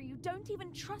been through, you don't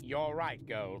even trust— You're right,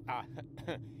 Goal.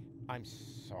 I'm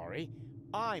sorry.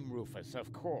 I'm Rufus,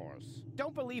 of course.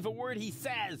 Don't believe a word he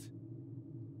says.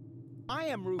 I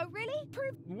am Rufus. Oh, really?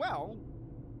 Prove— Well...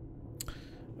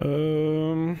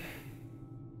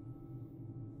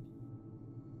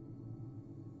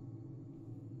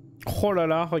 Oh là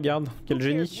là, regarde, quel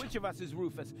génie. Which of us is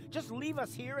Rufus? Just leave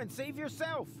us here and save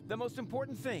yourself. The most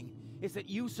important thing is that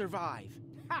you survive.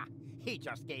 Ha! He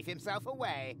just gave himself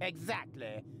away.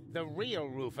 Exactly. The real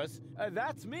Rufus,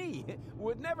 that's me,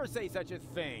 would never say such a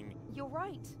thing. You're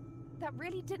right. That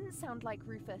really didn't sound like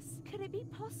Rufus. Could it be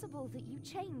possible that you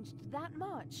changed that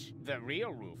much? The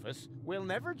real Rufus will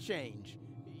never change.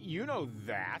 You know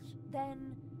that.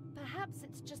 Then perhaps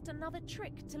it's just another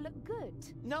trick to look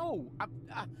good. No,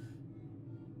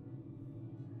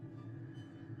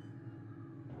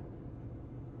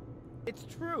 It's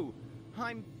true.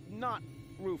 I'm not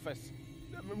Rufus.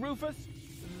 Rufus?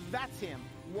 That's him.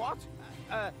 What?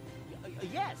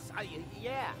 Yes.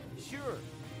 Yeah, sure.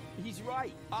 He's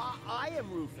right. I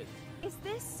am Rufus. Is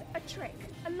this a trick?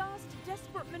 A last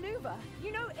desperate maneuver?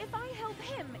 You know, if I help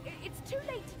him, it's too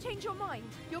late to change your mind.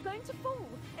 You're going to fall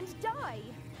and die.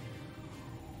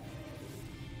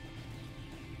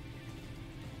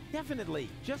 Definitely.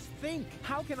 Just think.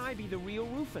 How can I be the real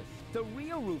Rufus? The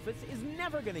real Rufus is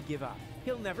never gonna give up.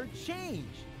 He'll never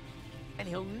change. And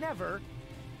he'll never...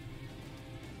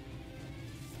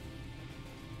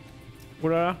 Oh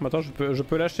là là, attends, je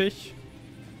peux lâcher.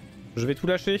 Je vais tout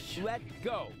lâcher. Let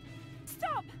go.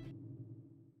 Stop!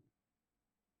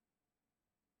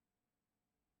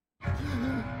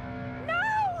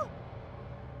 No!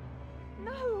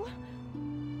 No!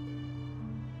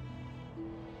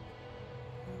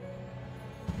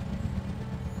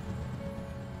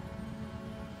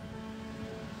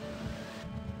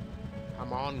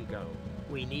 Come on, Go.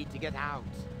 We need to get out.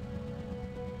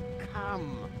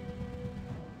 Come.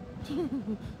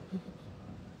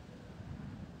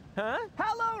 Huh?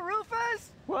 Hello,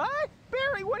 Rufus! What?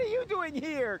 Barry, what are you doing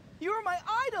here? You were my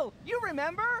idol, you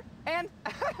remember? And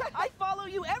I follow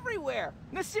you everywhere.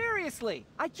 No, seriously.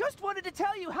 I just wanted to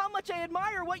tell you how much I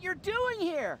admire what you're doing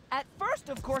here. At first,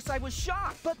 of course, I was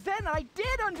shocked, but then I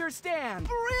did understand.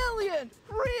 Brilliant!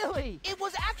 Really! It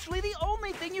was actually the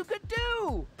only thing you could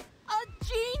do. A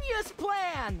genius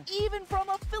plan! Even from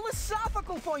a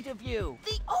philosophical point of view.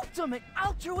 The ultimate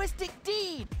altruistic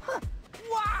deed. Huh.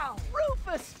 Wow!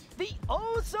 Rufus! The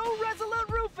oh-so-resolute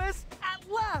Rufus at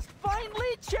last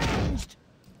finally changed!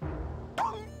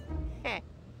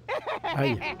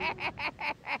 Aïe.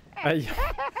 Aïe.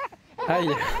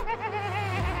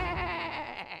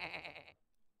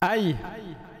 Aïe.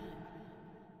 Aïe.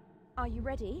 Are you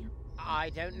ready? I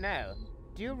don't know.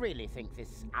 Do you really think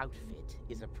this outfit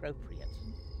is appropriate?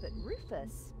 But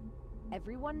Rufus,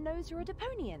 everyone knows you're a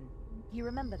Deponian. You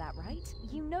remember that, right?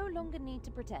 You no longer need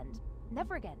to pretend.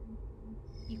 Never again.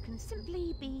 You can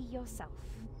simply be yourself.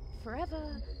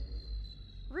 Forever,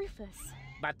 Rufus.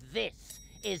 But this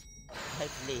is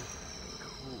totally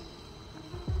cool.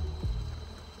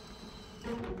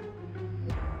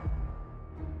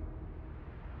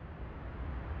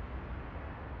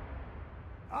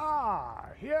 Ah,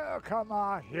 here come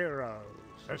our heroes,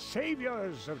 the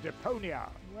saviors of Deponia.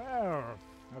 Well,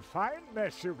 a fine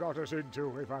mess you got us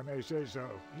into, if I may say so.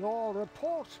 Your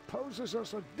report poses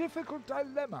us a difficult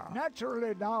dilemma.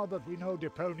 Naturally, now that we know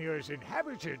Deponia is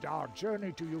inhabited, our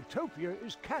journey to Utopia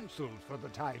is cancelled for the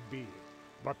time being.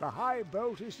 But the high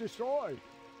boat is destroyed,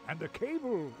 and the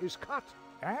cable is cut.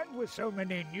 And with so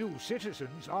many new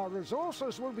citizens, our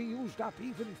resources will be used up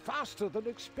even faster than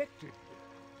expected.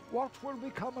 What will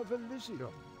become of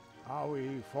Elysium? Are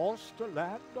we forced to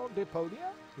land on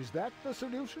Deponia? Is that the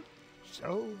solution?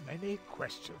 So many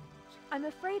questions. I'm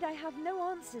afraid I have no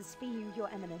answers for you, Your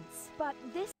Eminence. But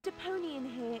this Deponian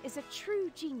here is a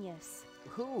true genius.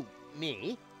 Who?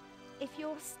 Me? If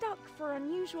you're stuck for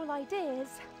unusual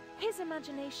ideas, his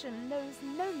imagination knows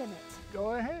no limit.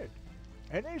 Go ahead.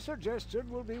 Any suggestion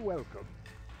will be welcome.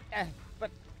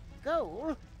 But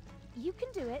Go? You can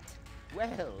do it.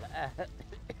 Well,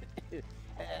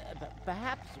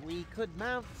 perhaps we could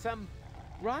mount some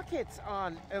rockets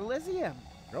on Elysium.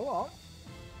 Go on.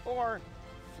 Or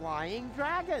flying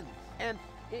dragons. And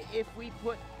if we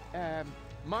put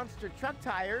monster truck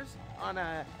tires on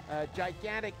a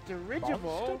gigantic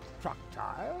dirigible... Monster truck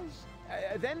tires?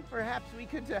 Then perhaps we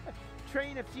could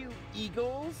train a few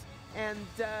eagles and...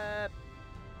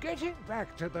 Getting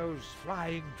back to those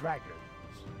flying dragons,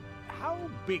 how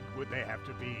big would they have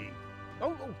to be?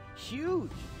 Oh,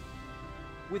 huge!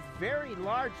 With very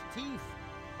large teeth,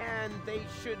 and they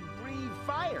should breathe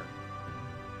fire.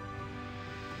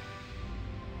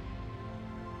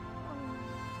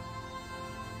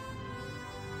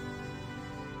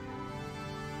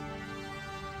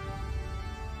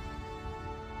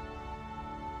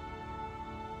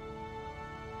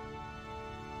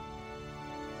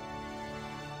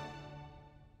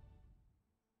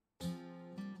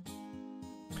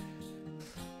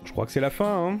 Je crois que c'est la fin,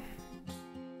 hein.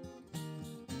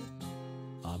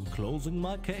 I'm closing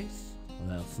my case.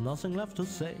 There's nothing left to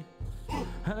say.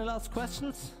 Any last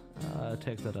questions? I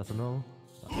take that as a no.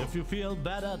 If you feel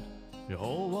battered, your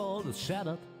whole world is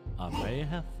shattered, I may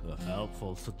have a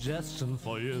helpful suggestion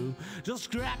for you.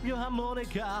 Just grab your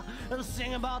harmonica and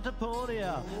sing about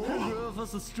Deponia. And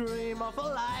Rufus' dream of a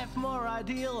life more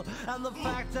ideal, and the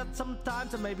fact that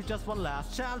sometimes there may be just one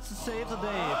last chance to save the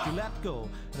day if you let go.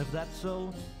 And if that's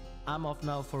so, I'm off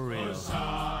now for real.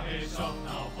 Usa is off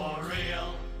now for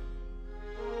real.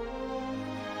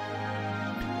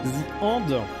 The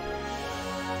Hand.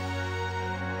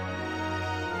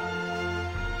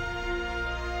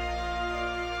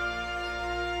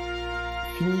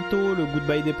 Finito le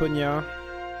Goodbye Deponia.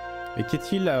 Et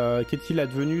qu'est-il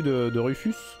advenu de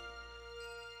Rufus?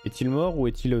 Est-il mort ou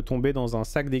est-il tombé dans un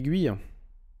sac d'aiguilles?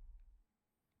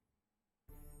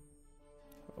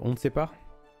 On ne sait pas.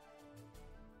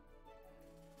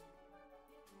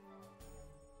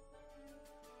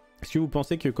 Est-ce que vous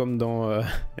pensez que comme dans,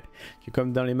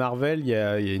 les Marvel, il y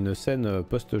a une scène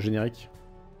post-générique?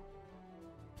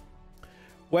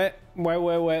 Ouais.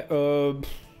 Ouais,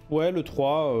 le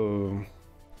 3...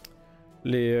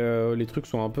 les trucs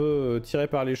sont un peu tirés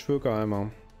par les cheveux quand même.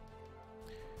 Hein.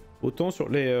 Autant sur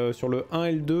le 1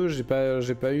 et le 2, j'ai pas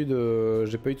eu de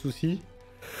soucis.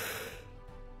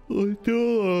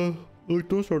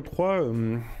 Autant sur le 3,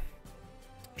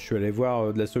 je suis allé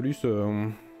voir de la Solus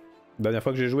la dernière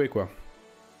fois que j'ai joué quoi.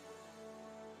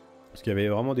 Parce qu'il y avait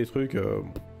vraiment des trucs. En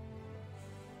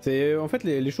fait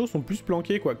les choses sont plus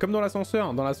planquées quoi. Comme dans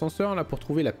l'ascenseur. Dans l'ascenseur là pour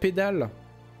trouver la pédale.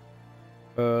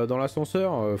 Dans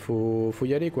l'ascenseur, faut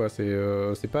y aller quoi,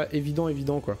 c'est pas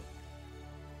évident quoi.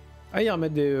 Ah ils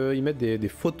mettent des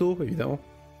photos évidemment.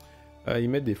 Ils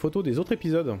mettent des photos des autres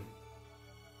épisodes.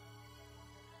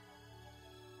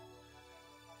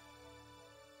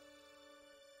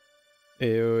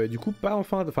 Et du coup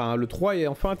enfin le 3 est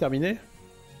enfin terminé.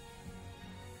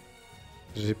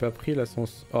 J'ai pas pris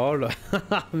l'ascenseur. Oh là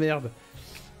merde.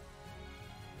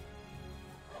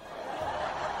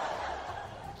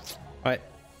 Ouais.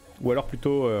 Ou alors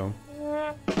plutôt...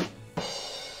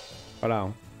 Voilà.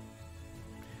 Hein.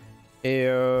 Et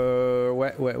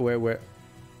ouais.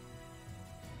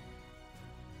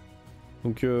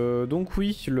 Donc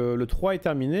oui, le 3 est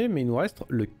terminé, mais il nous reste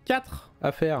le 4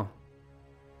 à faire.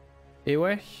 Et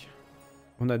ouais.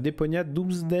 On a Deponia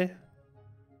Doomsday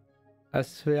à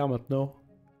se faire maintenant.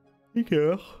 Et quelle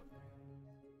heure?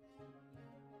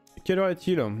 Quelle heure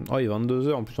est-il? Oh, il est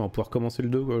 22h, en plus on va pouvoir commencer le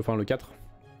 2, enfin le 4.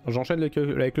 J'enchaîne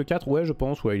avec le 4, ouais je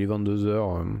pense, ouais il est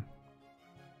 22h.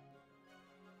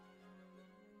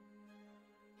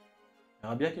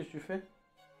 Rabia, qu'est-ce que tu fais?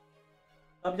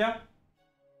 Rabia?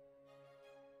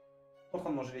 T'es en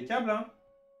train de manger les câbles hein?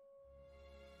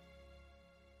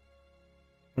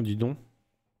 Oh, dis donc.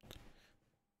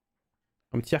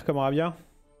 Un petit air comme Rabia?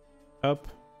 Hop.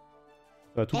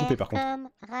 Ça va tout couper par contre. Comme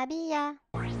Rabia.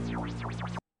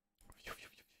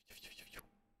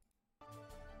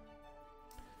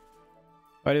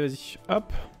 Allez vas-y,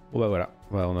 hop. Bon bah voilà,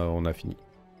 on a fini.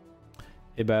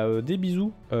 Et bah des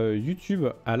bisous YouTube,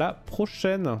 à la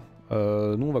prochaine.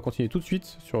 Nous on va continuer tout de suite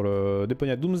sur le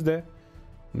Deponia Doomsday.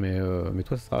 Mais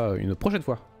toi ça sera une prochaine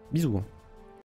fois. Bisous.